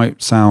things which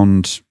might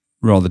sound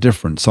rather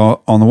different.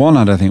 So on the one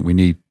hand, I think we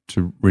need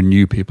to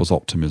renew people's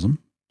optimism.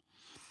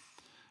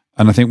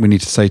 And I think we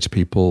need to say to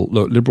people,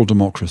 look, liberal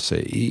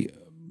democracy,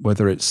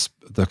 whether it's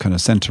the kind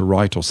of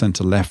centre-right or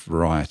centre-left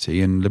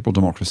variety, and liberal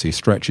democracy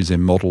stretches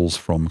in models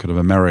from kind of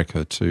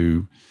America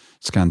to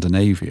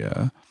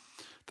Scandinavia,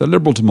 that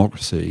liberal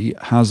democracy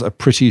has a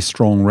pretty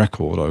strong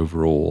record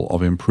overall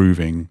of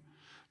improving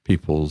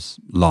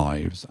people's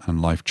lives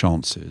and life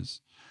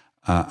chances,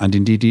 and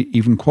indeed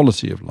even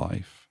quality of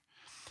life.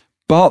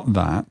 But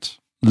that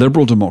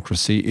liberal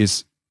democracy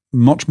is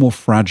much more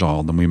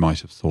fragile than we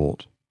might have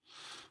thought.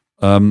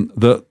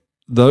 The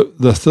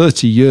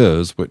 30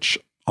 years which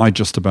I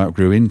just about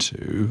grew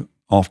into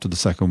after the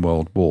Second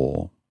World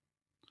War,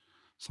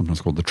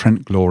 sometimes called the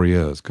Trent Glory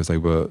years, because they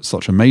were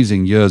such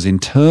amazing years in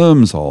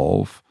terms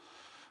of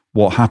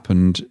what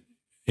happened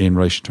in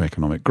relation to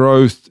economic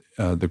growth,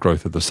 the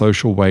growth of the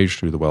social wage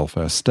through the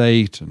welfare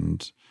state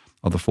and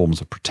other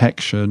forms of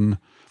protection,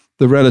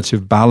 the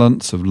relative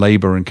balance of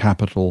labour and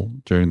capital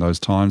during those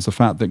times, the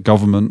fact that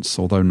governments,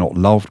 although not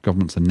loved,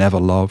 governments are never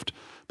loved,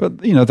 but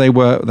they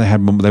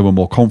were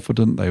more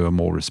confident, they were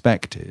more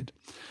respected.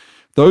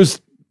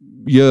 Those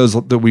years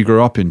that we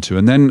grew up into,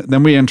 and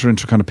then we enter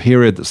into a kind of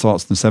period that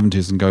starts in the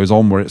 70s and goes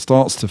on, where it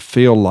starts to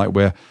feel like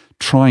we're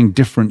trying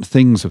different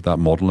things with that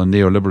model, and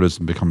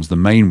neoliberalism becomes the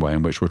main way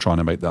in which we're trying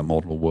to make that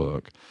model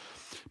work.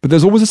 But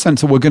there's always a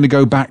sense that we're going to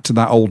go back to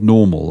that old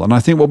normal. And I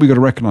think what we've got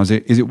to recognise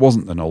is it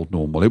wasn't an old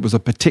normal. It was a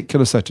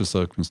particular set of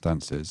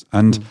circumstances.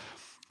 And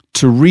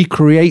to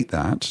recreate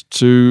that,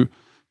 to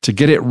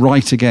get it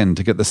right again,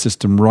 to get the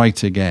system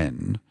right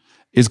again,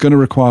 is going to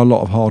require a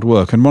lot of hard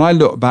work. And when I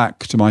look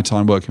back to my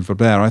time working for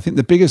Blair, I think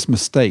the biggest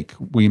mistake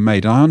we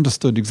made, and I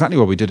understood exactly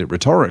why we did it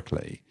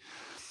rhetorically,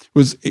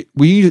 was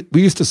we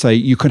used to say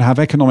you could have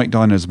economic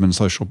dynamism and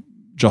social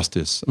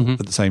justice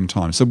at the same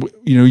time. So,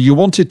 you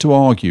wanted to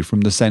argue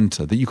from the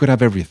centre that you could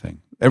have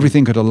everything.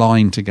 Everything could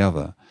align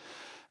together.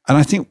 And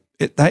I think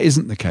that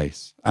isn't the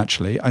case,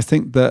 actually. I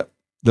think that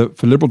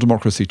for liberal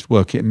democracy to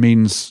work, it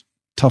means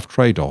tough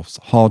trade-offs,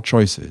 hard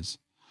choices,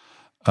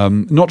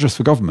 not just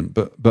for government,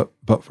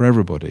 but for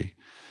everybody.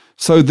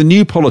 So the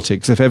new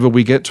politics, if ever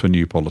we get to a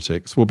new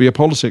politics, will be a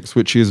politics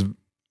which is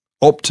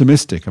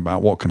optimistic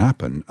about what can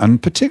happen,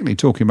 and particularly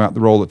talking about the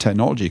role that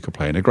technology could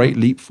play in a great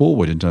leap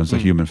forward in terms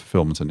of human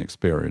fulfillment and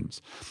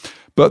experience.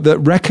 But that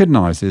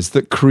recognizes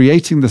that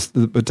creating this,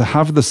 but to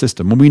have the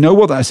system, and we know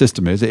what that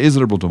system is, it is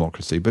liberal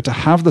democracy, but to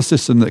have the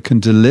system that can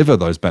deliver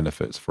those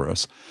benefits for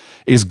us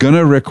is going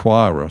to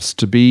require us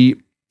to be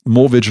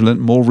more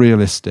vigilant, more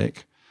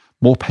realistic,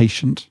 more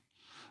patient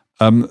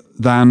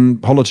than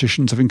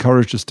politicians have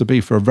encouraged us to be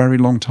for a very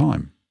long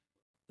time.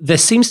 there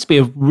seems to be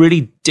a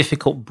really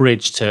difficult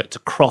bridge to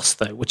cross,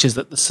 though, which is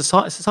that the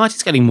society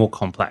is getting more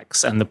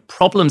complex and the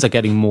problems are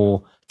getting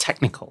more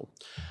technical.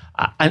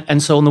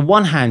 And so on the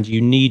one hand, you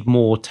need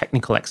more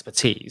technical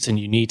expertise and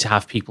you need to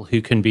have people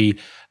who can be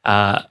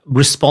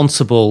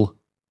responsible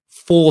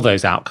for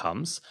those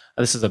outcomes.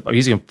 I'm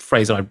using a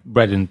phrase that I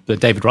read in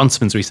David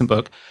Runciman's recent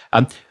book.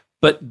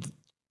 But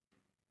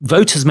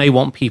voters may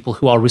want people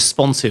who are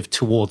responsive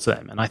towards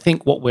them. And I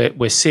think what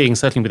we're seeing,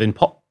 certainly within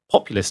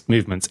populist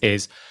movements,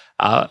 is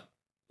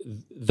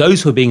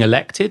those who are being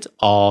elected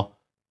are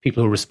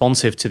people who are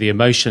responsive to the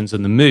emotions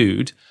and the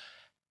mood,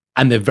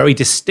 and they're very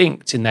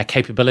distinct in their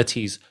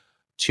capabilities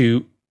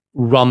to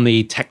run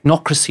the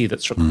technocracy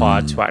that's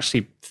required to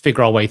actually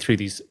figure our way through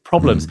these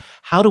problems.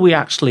 How do we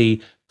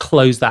actually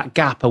close that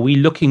gap? Are we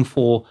looking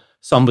for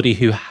somebody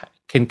who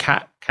can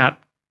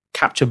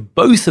capture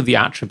both of the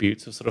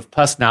attributes of sort of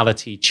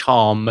personality,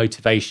 charm,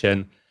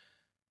 motivation,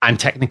 and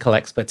technical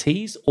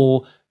expertise,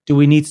 or do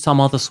we need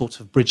some other sort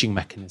of bridging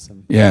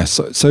mechanism? Yeah,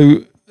 so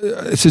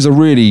this is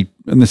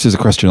a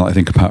question that I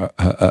think about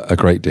a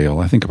great deal.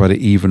 I think about it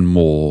even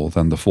more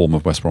than the form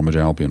of West Bromwich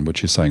Albion,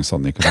 which is saying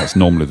something, because that's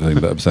normally the thing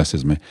that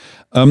obsesses me.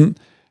 I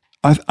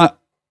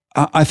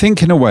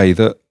think in a way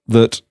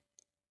that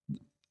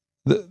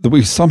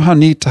we somehow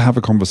need to have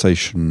a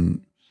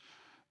conversation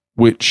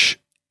which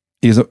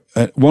is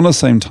at one at the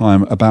same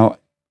time about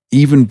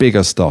even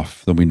bigger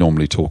stuff than we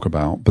normally talk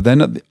about, but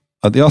then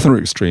at the other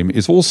extreme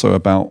is also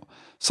about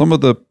some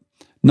of the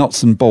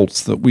nuts and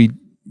bolts that we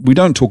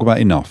don't talk about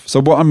enough. So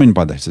what I mean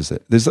by this is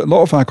that there's a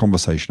lot of our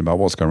conversation about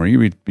what's going on. You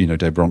read,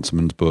 Dave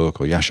Runciman's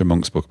book or Yasha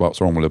Monk's book about what's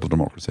wrong with liberal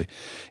democracy.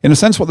 In a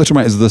sense, what they're talking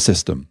about is the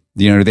system,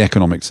 the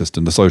economic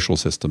system, the social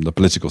system, the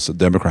political system,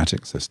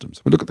 democratic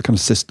systems. We look at the kind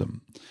of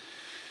system.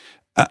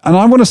 And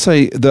I want to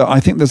say that I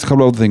think there's a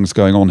couple of other things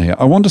going on here.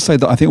 I want to say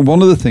that I think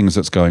one of the things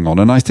that's going on,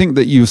 and I think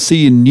that you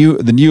see in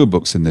the newer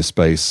books in this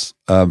space,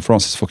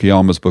 Francis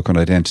Fukuyama's book on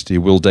identity,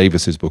 Will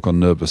Davis's book on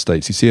nervous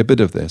states, you see a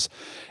bit of this,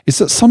 is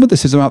that some of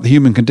this is about the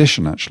human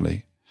condition,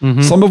 actually.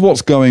 Some of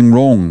what's going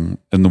wrong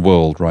in the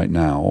world right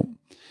now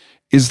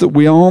is that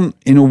we aren't,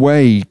 in a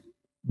way,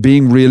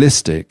 being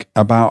realistic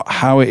about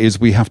how it is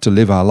we have to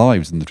live our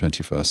lives in the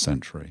 21st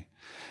century.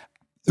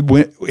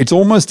 It's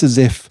almost as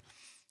if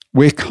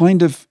we're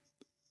kind of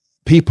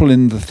people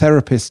in the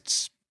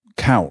therapist's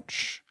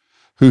couch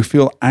who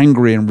feel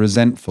angry and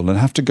resentful and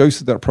have to go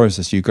through that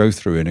process you go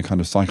through in a kind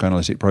of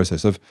psychoanalytic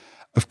process of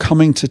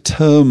coming to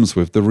terms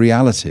with the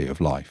reality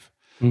of life.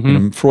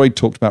 Freud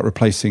talked about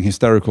replacing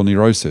hysterical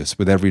neurosis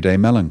with everyday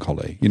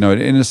melancholy. In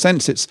a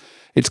sense,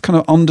 it's kind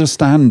of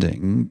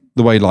understanding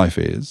the way life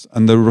is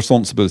and the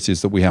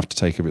responsibilities that we have to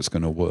take if it's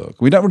going to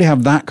work. We don't really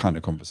have that kind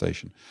of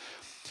conversation.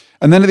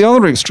 And then at the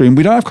other extreme,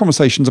 we don't have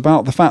conversations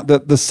about the fact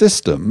that the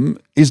system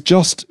is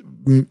just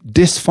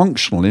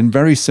dysfunctional in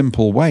very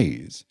simple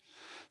ways.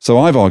 So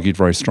I've argued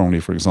very strongly,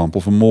 for example,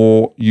 for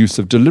more use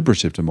of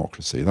deliberative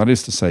democracy. That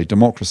is to say,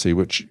 democracy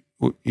which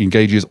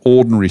engages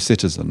ordinary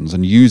citizens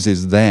and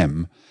uses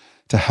them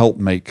to help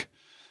make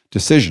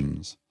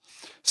decisions.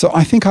 So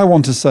I think I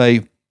want to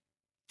say,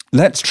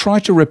 let's try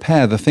to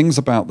repair the things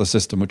about the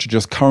system which are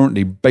just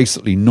currently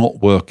basically not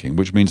working,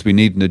 which means we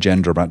need an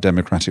agenda about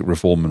democratic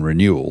reform and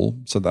renewal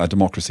so that our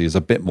democracy is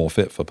a bit more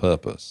fit for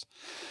purpose.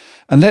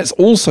 And let's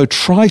also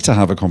try to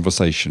have a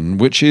conversation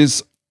which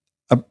is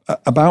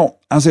about,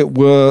 as it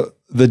were,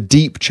 the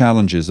deep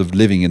challenges of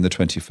living in the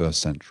 21st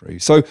century.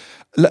 So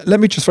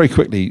let me just very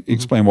quickly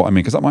explain what I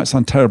mean, because that might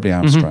sound terribly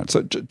abstract.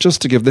 So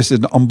just to give, this is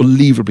an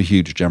unbelievably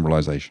huge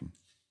generalization.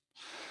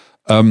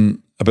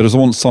 But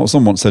as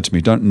someone said to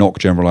me, don't knock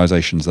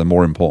generalizations, they're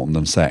more important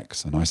than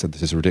sex. And I said,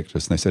 this is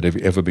ridiculous. And they said, have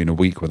you ever been a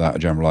week without a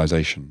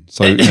generalization?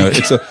 So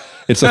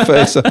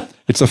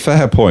it's a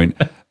fair point.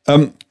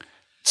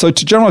 So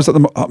to generalize at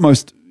the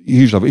most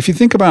huge level, if you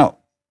think about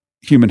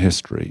human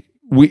history,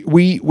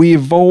 we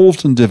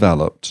evolved and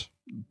developed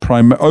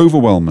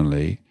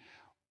overwhelmingly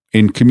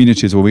in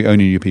communities where we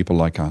only knew people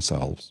like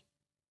ourselves.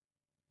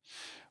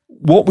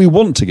 What we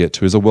want to get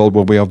to is a world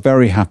where we are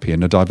very happy,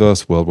 in a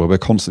diverse world where we're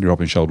constantly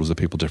rubbing shoulders with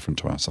people different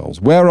to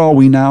ourselves. Where are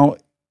we now?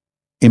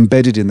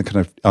 Embedded in the kind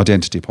of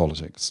identity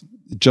politics,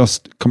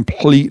 just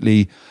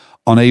completely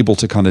unable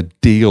to kind of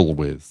deal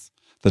with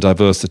the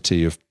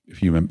diversity of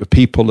human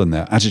people and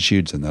their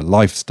attitudes and their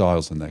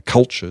lifestyles and their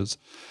cultures.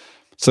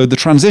 So the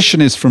transition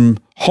is from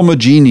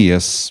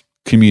homogeneous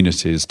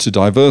communities to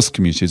diverse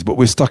communities, but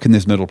we're stuck in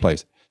this middle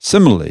place.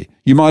 Similarly,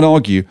 you might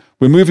argue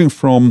we're moving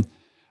from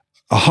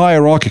a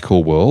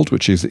hierarchical world,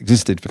 which has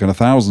existed for kind of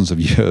thousands of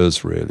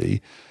years,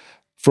 really,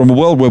 from a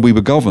world where we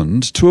were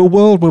governed to a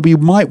world where we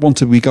might want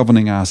to be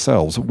governing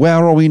ourselves.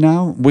 Where are we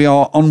now? We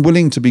are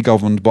unwilling to be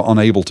governed, but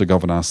unable to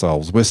govern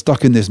ourselves. We're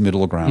stuck in this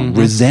middle ground,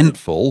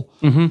 resentful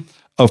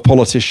of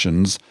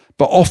politicians,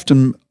 but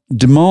often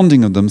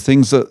demanding of them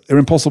things that are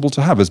impossible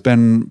to have. As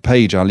Ben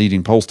Page, our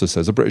leading pollster,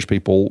 says, the British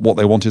people, what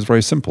they want is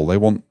very simple. They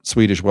want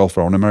Swedish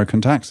welfare on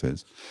American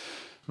taxes.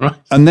 Right.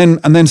 And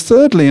then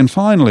thirdly and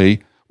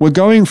finally, we're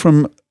going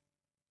from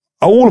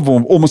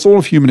almost all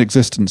of human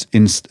existence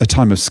in a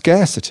time of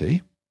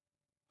scarcity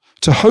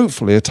to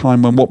hopefully a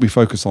time when what we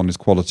focus on is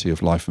quality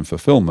of life and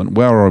fulfillment.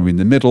 Where are we in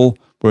the middle?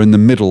 We're in the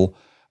middle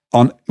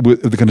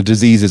with the kind of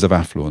diseases of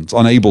affluence,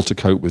 unable to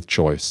cope with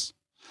choice,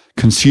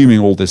 consuming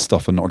all this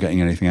stuff and not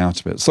getting anything out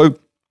of it. So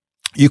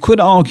you could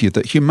argue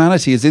that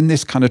humanity is in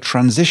this kind of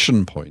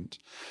transition point.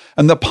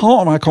 And that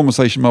part of our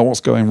conversation about what's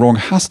going wrong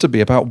has to be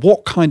about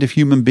what kind of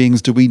human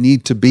beings do we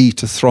need to be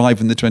to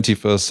thrive in the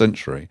 21st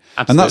century.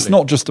 Absolutely. And that's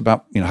not just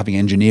about having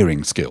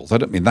engineering skills. I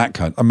don't mean that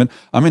kind.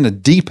 I'm in a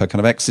deeper kind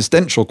of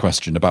existential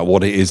question about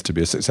what it is to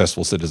be a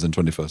successful citizen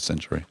 21st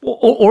century.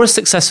 Or a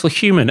successful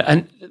human.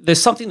 And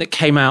there's something that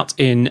came out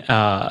in,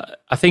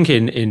 I think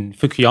in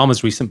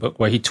Fukuyama's recent book,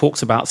 where he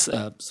talks about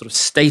sort of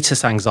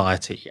status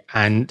anxiety,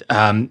 and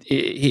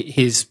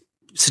his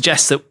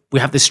suggests that we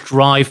have this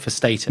drive for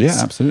status.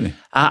 Yeah, absolutely.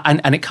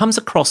 And it comes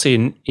across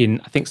in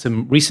I think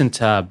some recent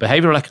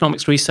behavioral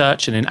economics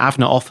research, and in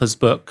Avner Offer's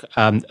book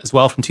as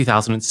well from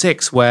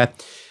 2006, where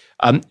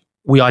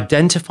we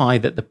identify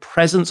that the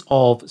presence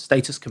of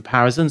status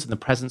comparisons and the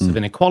presence of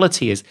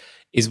inequality is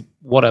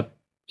what an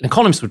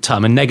economist would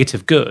term a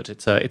negative good.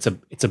 It's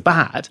a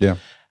bad. Yeah.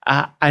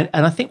 And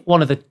I think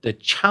one of the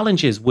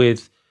challenges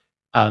with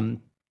the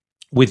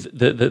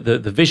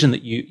vision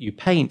that you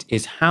paint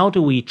is, how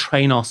do we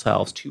train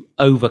ourselves to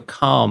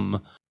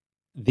overcome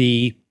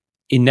the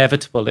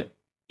inevitable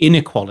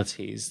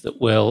inequalities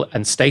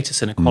and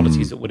status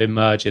inequalities that would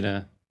emerge in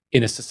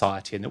a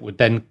society, and that would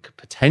then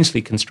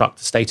potentially construct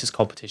a status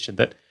competition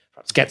that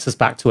perhaps gets us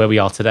back to where we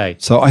are today?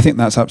 So I think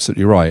that's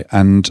absolutely right.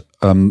 And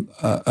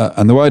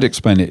the way I'd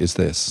explain it is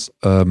this.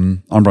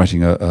 I'm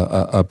writing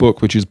a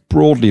book which is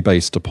broadly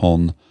based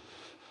upon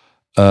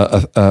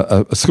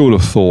a school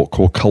of thought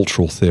called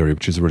cultural theory,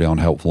 which is a really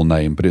unhelpful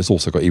name, but it's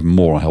also got even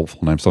more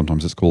unhelpful name.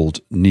 Sometimes it's called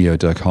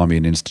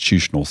neo-Durkheimian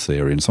institutional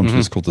theory, and sometimes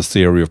it's called the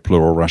theory of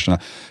plural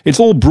rationality. It's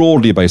all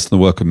broadly based on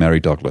the work of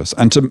Mary Douglas,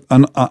 and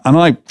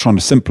I'm trying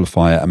to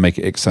simplify it and make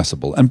it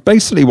accessible. And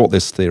basically what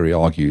this theory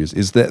argues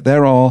is that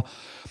there are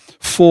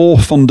four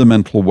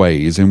fundamental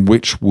ways in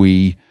which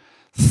we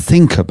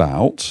think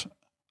about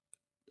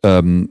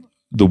the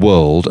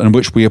world and in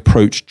which we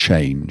approach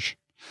change.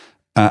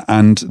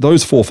 And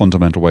those four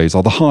fundamental ways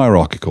are the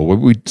hierarchical, where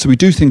we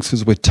do things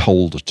because we're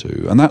told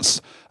to, and that's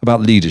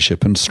about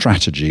leadership and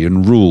strategy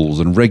and rules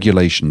and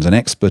regulations and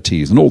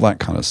expertise and all that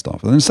kind of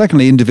stuff. And then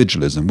secondly,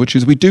 individualism, which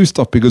is we do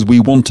stuff because we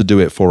want to do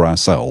it for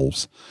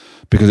ourselves,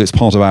 because it's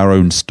part of our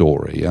own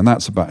story. And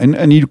that's about,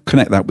 and you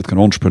connect that with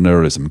kind of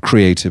entrepreneurialism,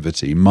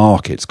 creativity,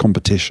 markets,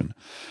 competition.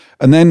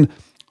 And then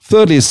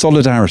thirdly is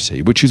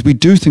solidarity, which is we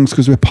do things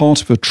because we're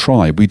part of a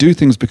tribe. We do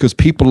things because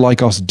people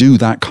like us do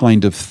that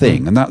kind of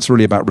thing. And that's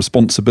really about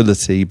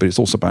responsibility, but it's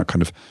also about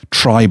kind of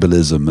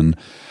tribalism.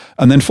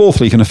 And then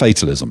fourthly, kind of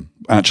fatalism,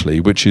 actually,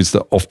 which is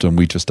that often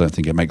we just don't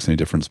think it makes any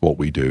difference what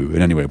we do.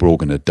 And anyway, we're all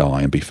going to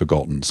die and be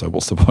forgotten. So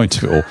what's the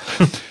point of it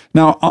all?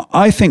 Now,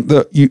 I think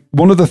that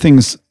one of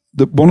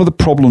the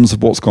problems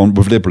of what's gone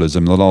with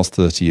liberalism in the last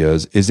 30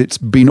 years is it's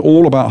been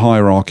all about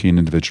hierarchy and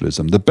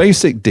individualism. The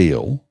basic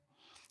deal,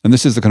 and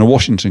this is the kind of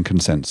Washington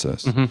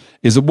consensus,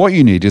 is that what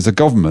you need is a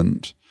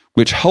government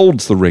which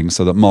holds the ring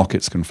so that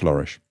markets can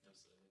flourish.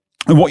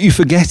 And what you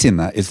forget in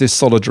that is this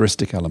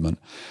solidaristic element.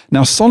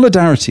 Now,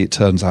 solidarity, it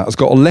turns out, has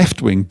got a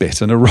left-wing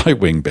bit and a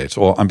right-wing bit,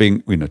 or I'm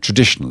being,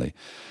 traditionally.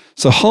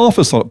 So part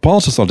of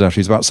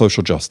solidarity is about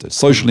social justice,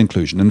 social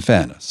inclusion and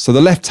fairness. So the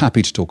left's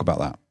happy to talk about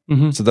that.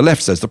 So the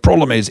left says the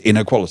problem is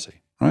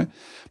inequality, right?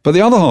 But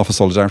the other half of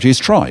solidarity is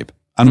tribe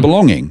and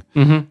belonging.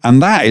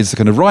 And that is the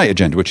kind of right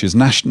agenda, which is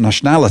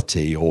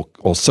nationality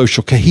or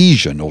social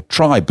cohesion or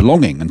tribe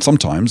belonging, and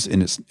sometimes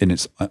in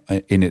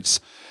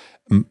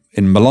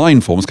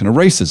malign forms, kind of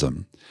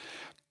racism.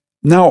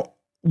 Now,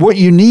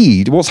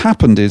 what's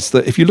happened is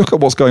that if you look at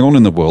what's going on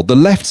in the world, the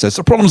left says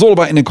the problem's all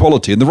about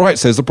inequality, and the right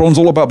says the problem's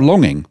all about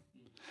belonging.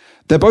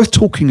 They're both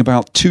talking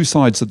about two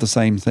sides of the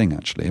same thing,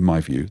 actually, in my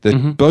view. They're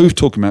both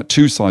talking about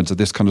two sides of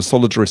this kind of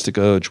solidaristic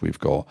urge we've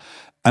got.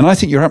 And I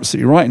think you're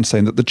absolutely right in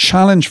saying that the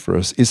challenge for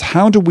us is,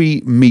 how do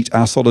we meet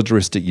our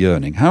solidaristic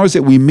yearning? How is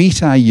it we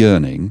meet our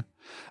yearning?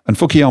 And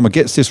Fukuyama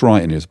gets this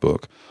right in his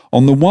book.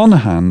 On the one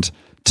hand,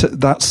 to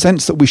that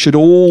sense that we should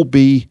all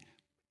be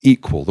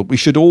equal, that we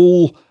should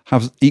all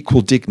have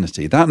equal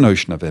dignity, that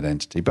notion of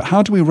identity. But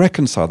how do we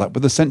reconcile that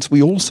with the sense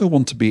we also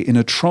want to be in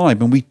a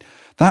tribe, and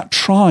that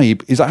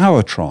tribe is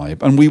our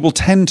tribe, and we will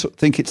tend to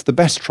think it's the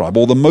best tribe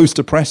or the most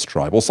oppressed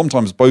tribe, or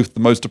sometimes both the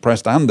most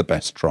oppressed and the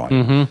best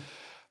tribe.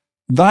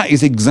 That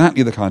is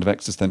exactly the kind of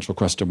existential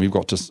question we've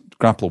got to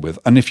grapple with.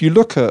 And if you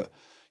look at,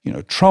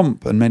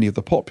 Trump and many of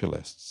the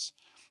populists,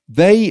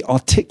 they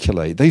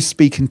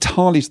speak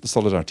entirely to the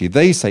solidarity.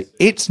 They say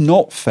it's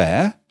not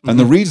fair, and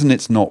the reason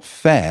it's not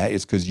fair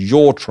is because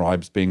your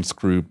tribe's being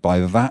screwed by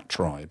that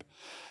tribe.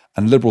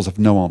 And liberals have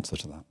no answer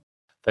to that.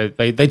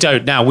 They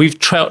don't. Now, we've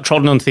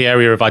trodden onto the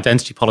area of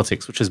identity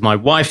politics, which is my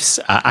wife's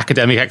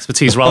academic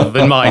expertise rather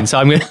than mine. So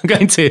I'm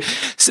going to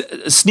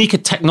sneak a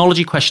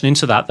technology question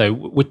into that, though,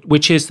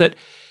 which is that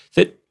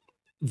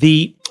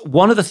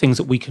one of the things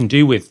that we can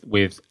do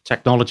with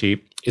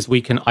technology is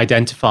we can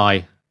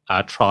identify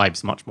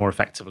tribes much more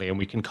effectively, and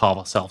we can carve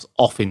ourselves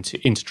off into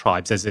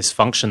tribes. There's this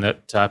function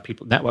that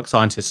network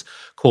scientists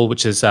call,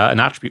 which is an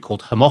attribute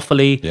called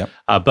homophily. Yep.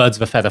 Birds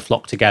of a feather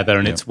flock together,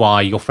 and it's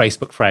why your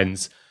Facebook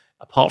friends,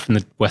 apart from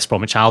the West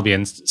Bromwich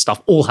Albion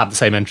stuff, all have the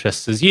same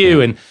interests as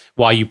you, and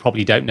why you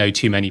probably don't know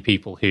too many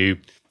people who,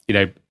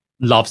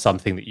 love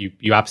something that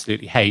you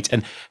absolutely hate.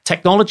 And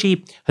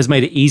technology has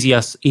made it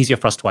easier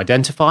for us to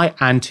identify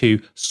and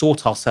to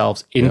sort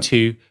ourselves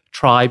into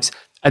tribes.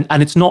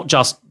 And it's not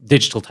just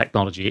digital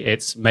technology.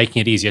 It's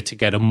making it easier to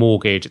get a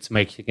mortgage. It's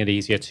making it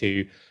easier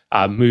to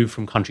move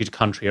from country to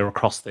country or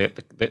across the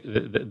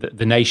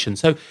nation.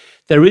 So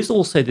there is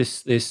also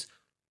this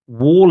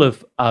wall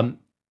of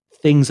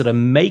things that are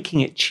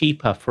making it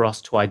cheaper for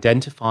us to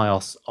identify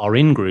our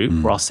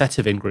in-group or our set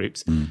of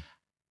in-groups,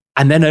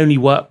 and then only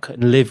work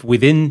and live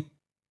within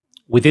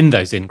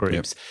those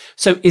in-groups.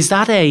 So is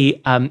that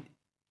a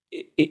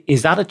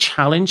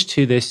challenge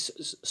to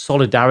this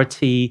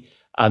solidarity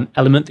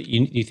element that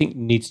you think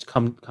needs to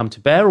come to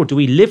bear, or do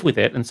we live with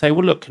it and say,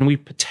 well, look, can we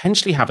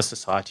potentially have a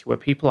society where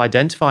people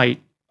identify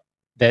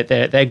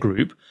their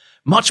group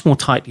much more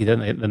tightly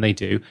than they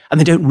do, and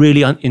they don't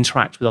really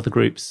interact with other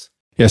groups?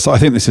 Yes, I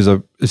think this is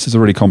a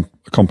really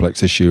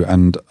complex issue,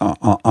 and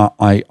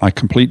I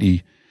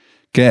completely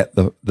get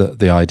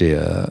the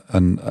idea,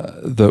 and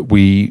that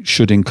we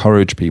should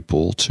encourage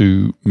people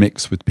to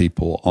mix with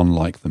people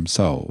unlike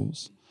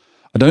themselves.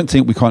 I don't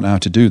think we quite know how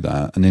to do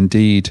that, and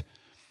indeed,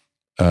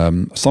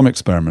 some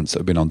experiments that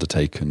have been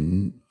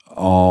undertaken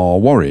are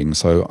worrying.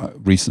 So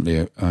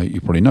recently,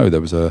 you probably know,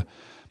 there was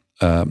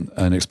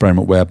an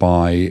experiment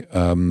whereby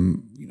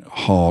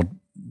hard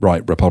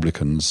right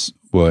Republicans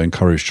were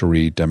encouraged to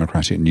read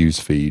Democratic news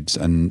feeds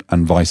and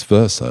vice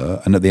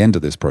versa. And at the end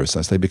of this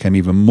process, they became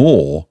even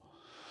more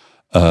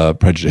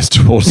prejudiced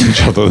towards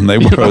each other than they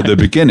were at the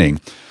beginning.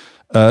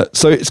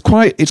 So it's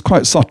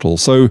quite subtle.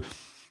 So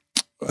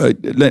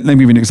let me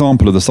give you an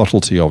example of the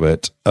subtlety of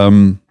it.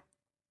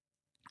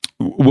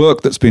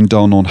 Work that's been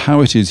done on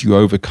how it is you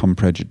overcome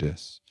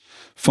prejudice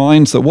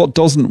finds that what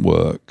doesn't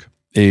work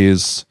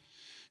is,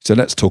 so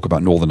let's talk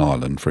about Northern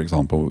Ireland, for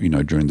example,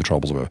 during the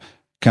Troubles of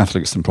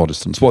Catholics and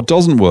Protestants. What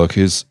doesn't work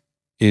is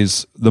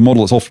the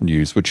model that's often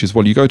used, which is,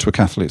 well, you go to a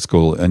Catholic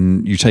school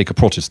and you take a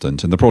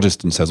Protestant, and the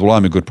Protestant says, well,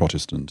 I'm a good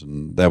Protestant,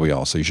 and there we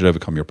are, so you should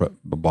overcome your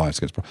bias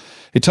against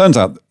It turns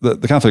out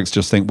that the Catholics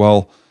just think,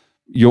 well,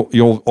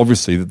 you're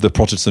obviously the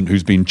Protestant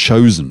who's been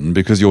chosen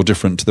because you're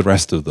different to the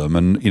rest of them,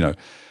 and,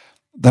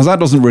 that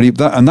doesn't really,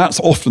 and that's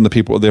often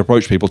the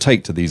approach people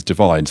take to these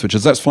divides, which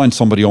is, let's find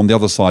somebody on the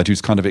other side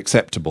who's kind of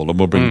acceptable, and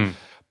we'll bring.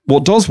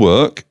 What does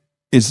work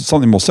is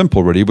something more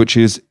simple, really, which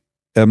is,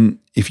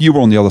 if you were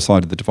on the other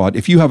side of the divide,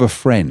 if you have a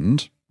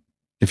friend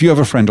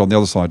on the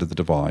other side of the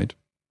divide,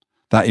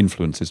 that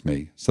influences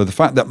me. So the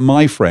fact that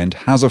my friend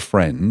has a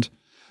friend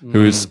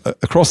who is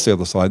across the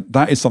other side,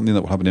 that is something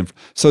that will have an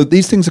influence. So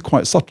these things are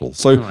quite subtle.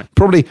 So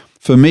probably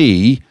for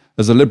me,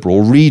 as a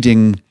liberal,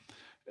 reading,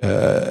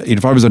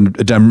 if I was an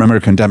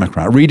American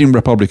Democrat, reading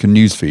Republican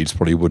news feeds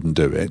probably wouldn't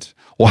do it.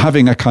 Or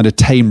having a kind of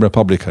tame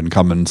Republican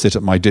come and sit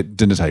at my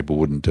dinner table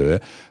wouldn't do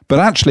it. But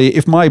actually,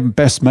 if my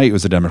best mate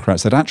was a Democrat,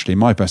 said, actually,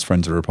 my best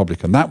friend's a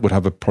Republican, that would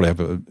probably have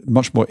a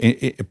much more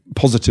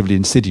positively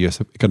insidious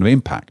kind of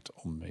impact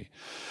on me.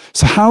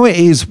 So how it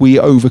is we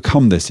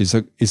overcome this is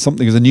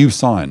something, is a new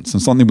science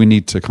and something we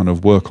need to kind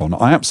of work on.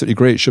 I absolutely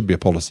agree it should be a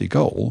policy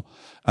goal.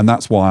 And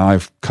that's why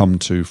I've come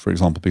to, for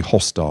example, be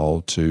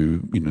hostile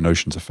to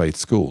notions of faith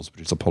schools,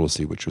 which is a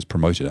policy which was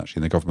promoted actually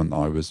in the government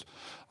that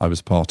I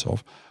was part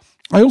of.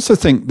 I also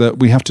think that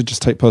we have to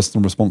just take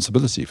personal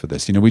responsibility for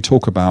this. We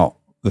talk about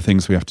the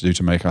things we have to do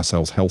to make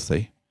ourselves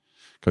healthy,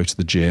 go to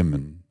the gym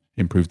and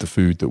improve the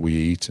food that we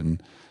eat,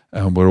 and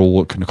we're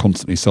all kind of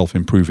constantly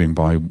self-improving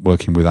by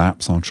working with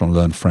apps. I'm trying to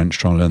learn French,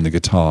 trying to learn the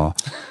guitar.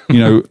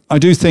 I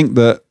do think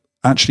that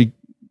actually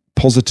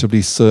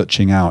positively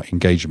searching out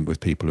engagement with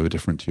people who are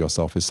different to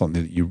yourself is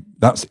something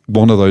that's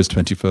one of those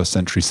 21st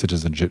century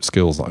citizenship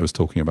skills that I was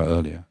talking about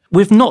earlier.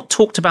 We've not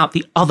talked about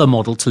the other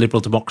model to liberal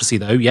democracy,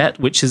 though, yet,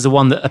 which is the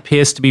one that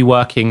appears to be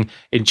working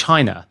in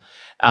China.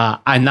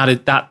 And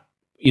that,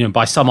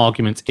 by some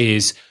arguments,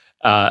 is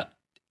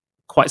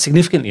quite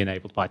significantly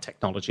enabled by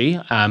technology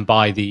and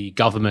by the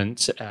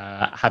government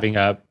having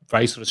a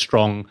very sort of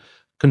strong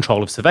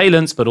control of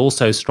surveillance, but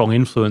also strong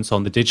influence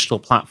on the digital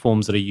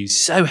platforms that are used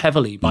so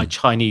heavily by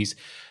Chinese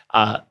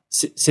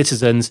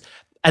citizens.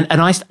 And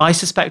I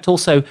suspect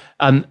also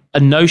a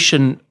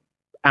notion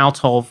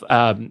out of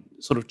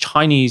sort of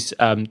Chinese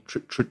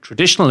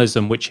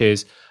traditionalism, which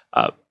is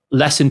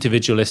less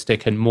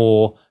individualistic and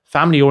more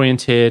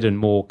family-oriented and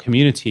more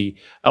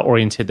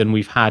community-oriented than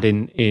we've had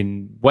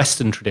in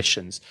Western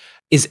traditions.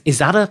 Is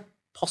that a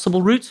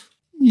possible route?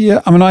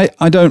 Yeah, I mean,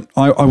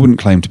 I wouldn't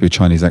claim to be a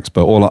Chinese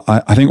expert.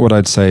 I think what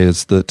I'd say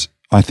is that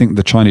I think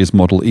the Chinese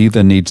model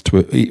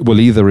will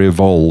either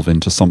evolve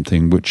into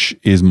something which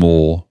is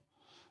more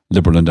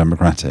liberal and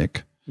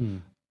democratic,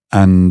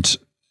 and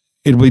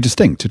it'll be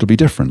distinct, it'll be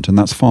different, and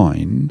that's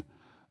fine,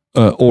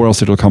 or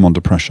else it'll come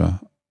under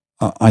pressure.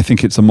 I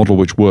think it's a model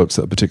which works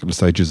at particular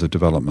stages of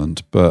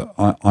development, but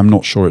I'm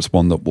not sure it's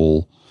one that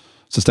will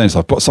sustain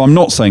itself. So I'm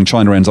not saying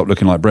China ends up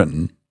looking like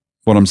Britain.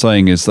 What I'm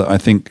saying is that I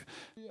think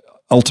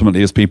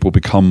ultimately as people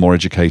become more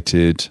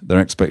educated, their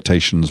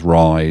expectations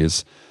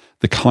rise,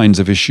 the kinds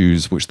of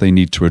issues which they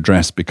need to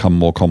address become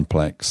more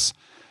complex.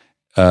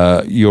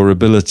 Your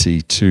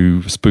ability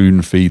to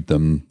spoon feed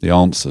them the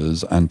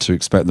answers and to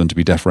expect them to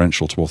be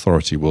deferential to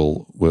authority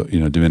will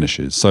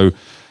diminishes. So,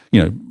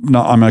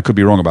 I could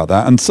be wrong about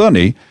that. And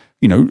certainly,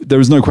 there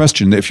is no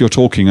question that if you're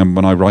talking, and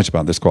when I write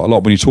about this quite a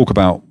lot, when you talk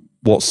about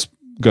what's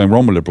going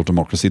wrong with liberal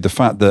democracy, the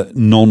fact that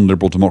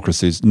non-liberal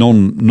democracies,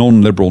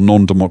 non-liberal,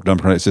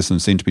 non-democratic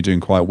systems seem to be doing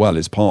quite well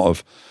is part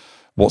of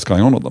what's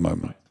going on at the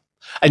moment.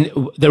 And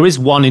there is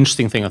one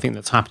interesting thing I think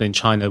that's happened in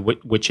China,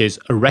 which is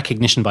a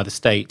recognition by the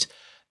state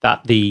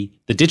that the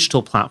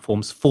digital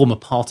platforms form a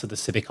part of the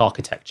civic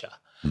architecture.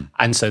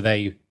 And so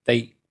they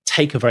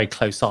take a very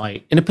close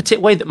eye in a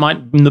particular way that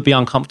might be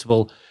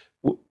uncomfortable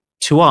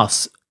to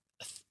us.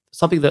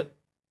 Something that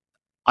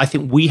I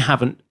think we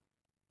haven't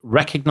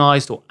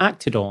recognized or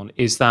acted on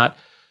is that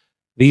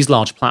these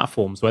large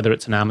platforms, whether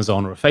it's an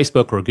Amazon or a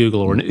Facebook or a Google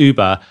or an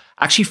Uber,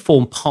 actually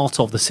form part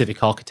of the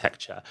civic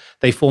architecture.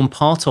 They form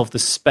part of the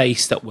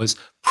space that was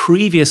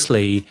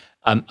previously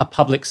a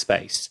public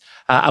space.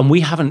 And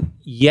we haven't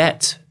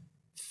yet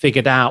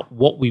figured out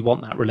what we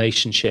want that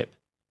relationship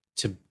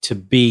to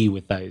be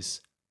with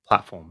those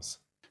platforms.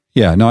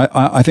 Yeah, no,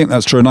 I think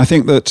that's true, and I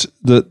think that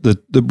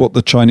what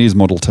the Chinese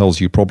model tells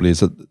you probably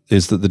is that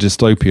the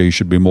dystopia you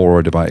should be more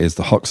worried about is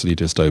the Huxley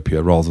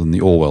dystopia rather than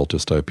the Orwell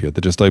dystopia.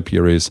 The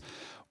dystopia is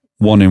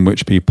one in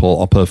which people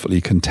are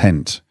perfectly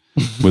content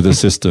with a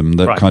system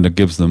that kind of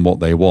gives them what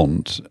they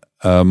want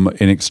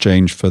in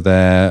exchange for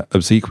their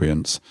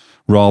obsequience,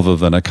 rather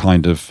than a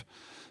kind of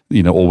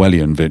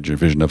Orwellian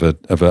vision of an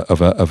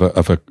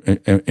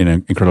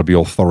incredibly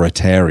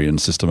authoritarian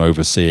system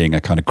overseeing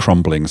a kind of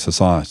crumbling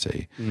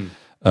society.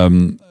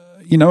 And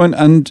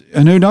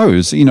who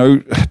knows,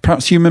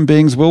 perhaps human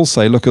beings will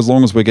say, look, as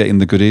long as we're getting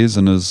the goodies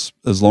and as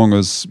long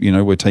as,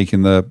 we're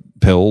taking the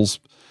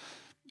pills,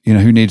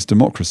 who needs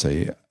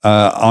democracy?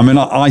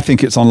 I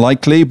think it's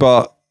unlikely,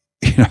 but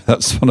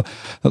that's one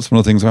of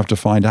the things we have to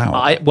find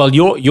out.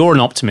 You're an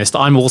optimist.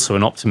 I'm also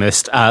an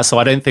optimist. So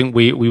I don't think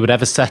we would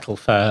ever settle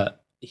for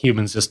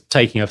humans just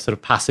taking a sort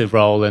of passive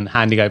role and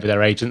handing over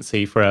their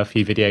agency for a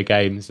few video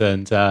games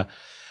and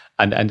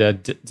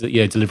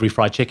delivery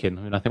fried chicken.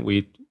 I mean, I think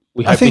we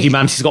hope that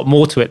humanity's got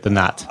more to it than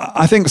that.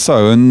 I think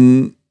so.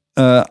 And,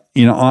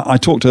 I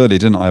talked earlier,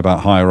 didn't I,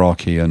 about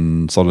hierarchy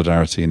and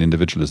solidarity and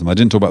individualism. I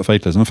didn't talk about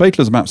fatalism. And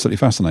fatalism absolutely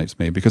fascinates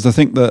me because I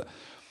think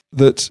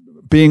that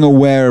being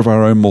aware of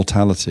our own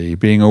mortality,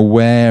 being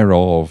aware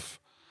of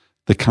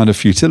the kind of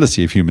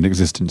futility of human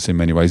existence in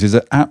many ways is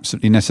an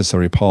absolutely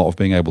necessary part of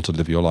being able to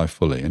live your life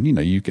fully. And,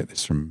 you get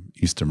this from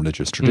Eastern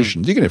religious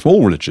traditions. You get it from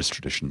all religious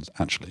traditions,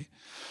 actually.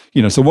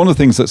 So one of the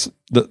things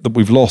that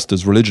we've lost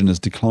as religion has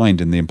declined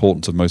in the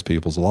importance of most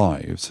people's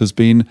lives has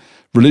been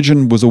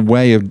religion was a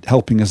way of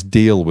helping us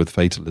deal with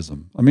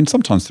fatalism. I mean,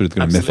 sometimes through the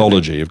kind of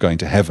mythology of going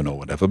to heaven or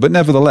whatever, but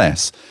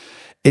nevertheless,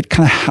 it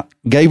kind of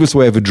gave us a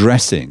way of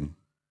addressing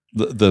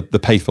the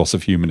pathos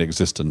of human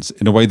existence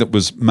in a way that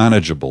was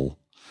manageable.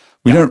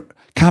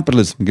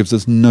 Capitalism gives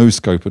us no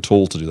scope at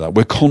all to do that.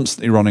 We're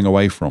constantly running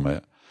away from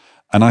it.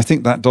 And I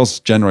think that does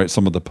generate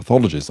some of the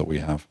pathologies that we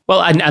have.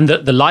 Well, and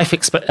the life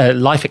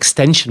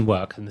extension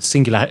work and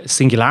the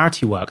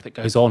singularity work that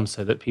goes on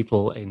so that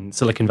people in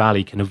Silicon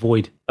Valley can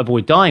avoid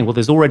dying. Well,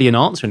 there's already an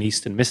answer in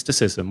Eastern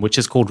mysticism, which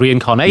is called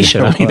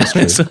reincarnation. I mean,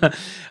 that's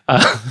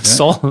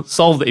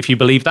solved. If you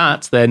believe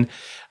that, then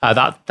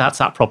that's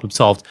that problem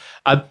solved.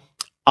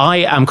 I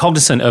am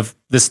cognizant of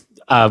this,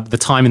 the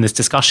time in this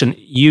discussion.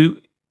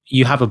 You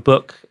have a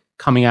book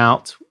coming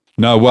out.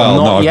 I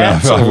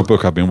have a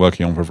book I've been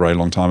working on for a very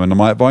long time. And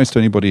my advice to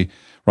anybody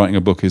writing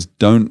a book is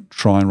don't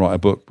try and write a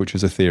book which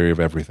is a theory of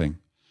everything.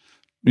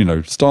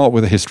 Start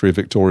with a history of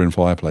Victorian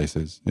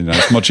fireplaces.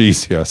 It's much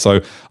easier.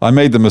 So I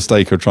made the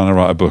mistake of trying to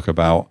write a book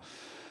about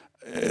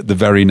the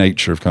very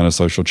nature of kind of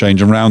social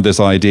change around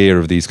this idea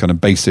of these kind of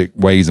basic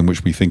ways in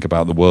which we think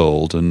about the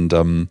world.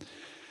 And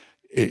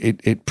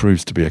it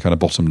proves to be a kind of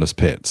bottomless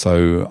pit.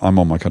 So I'm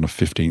on my kind of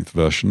 15th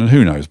version, and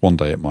who knows, one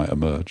day it might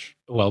emerge.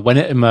 Well, when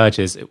it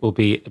emerges, it will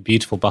be a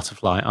beautiful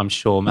butterfly, I'm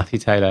sure. Matthew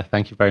Taylor,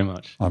 thank you very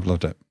much. I've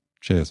loved it.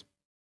 Cheers.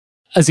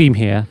 Azeem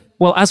here.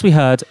 Well, as we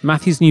heard,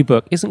 Matthew's new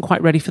book isn't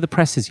quite ready for the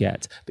presses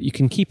yet, but you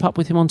can keep up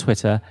with him on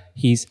Twitter.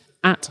 He's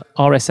at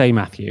RSA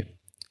Matthew.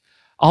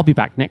 I'll be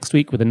back next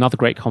week with another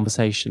great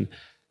conversation.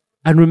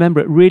 And remember,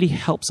 it really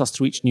helps us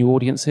to reach new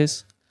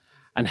audiences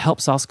and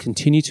helps us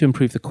continue to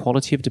improve the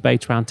quality of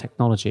debate around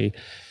technology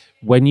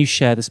when you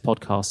share this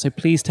podcast. So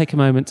please take a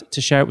moment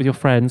to share it with your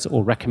friends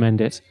or recommend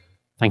it.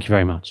 Thank you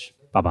very much.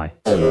 Bye-bye.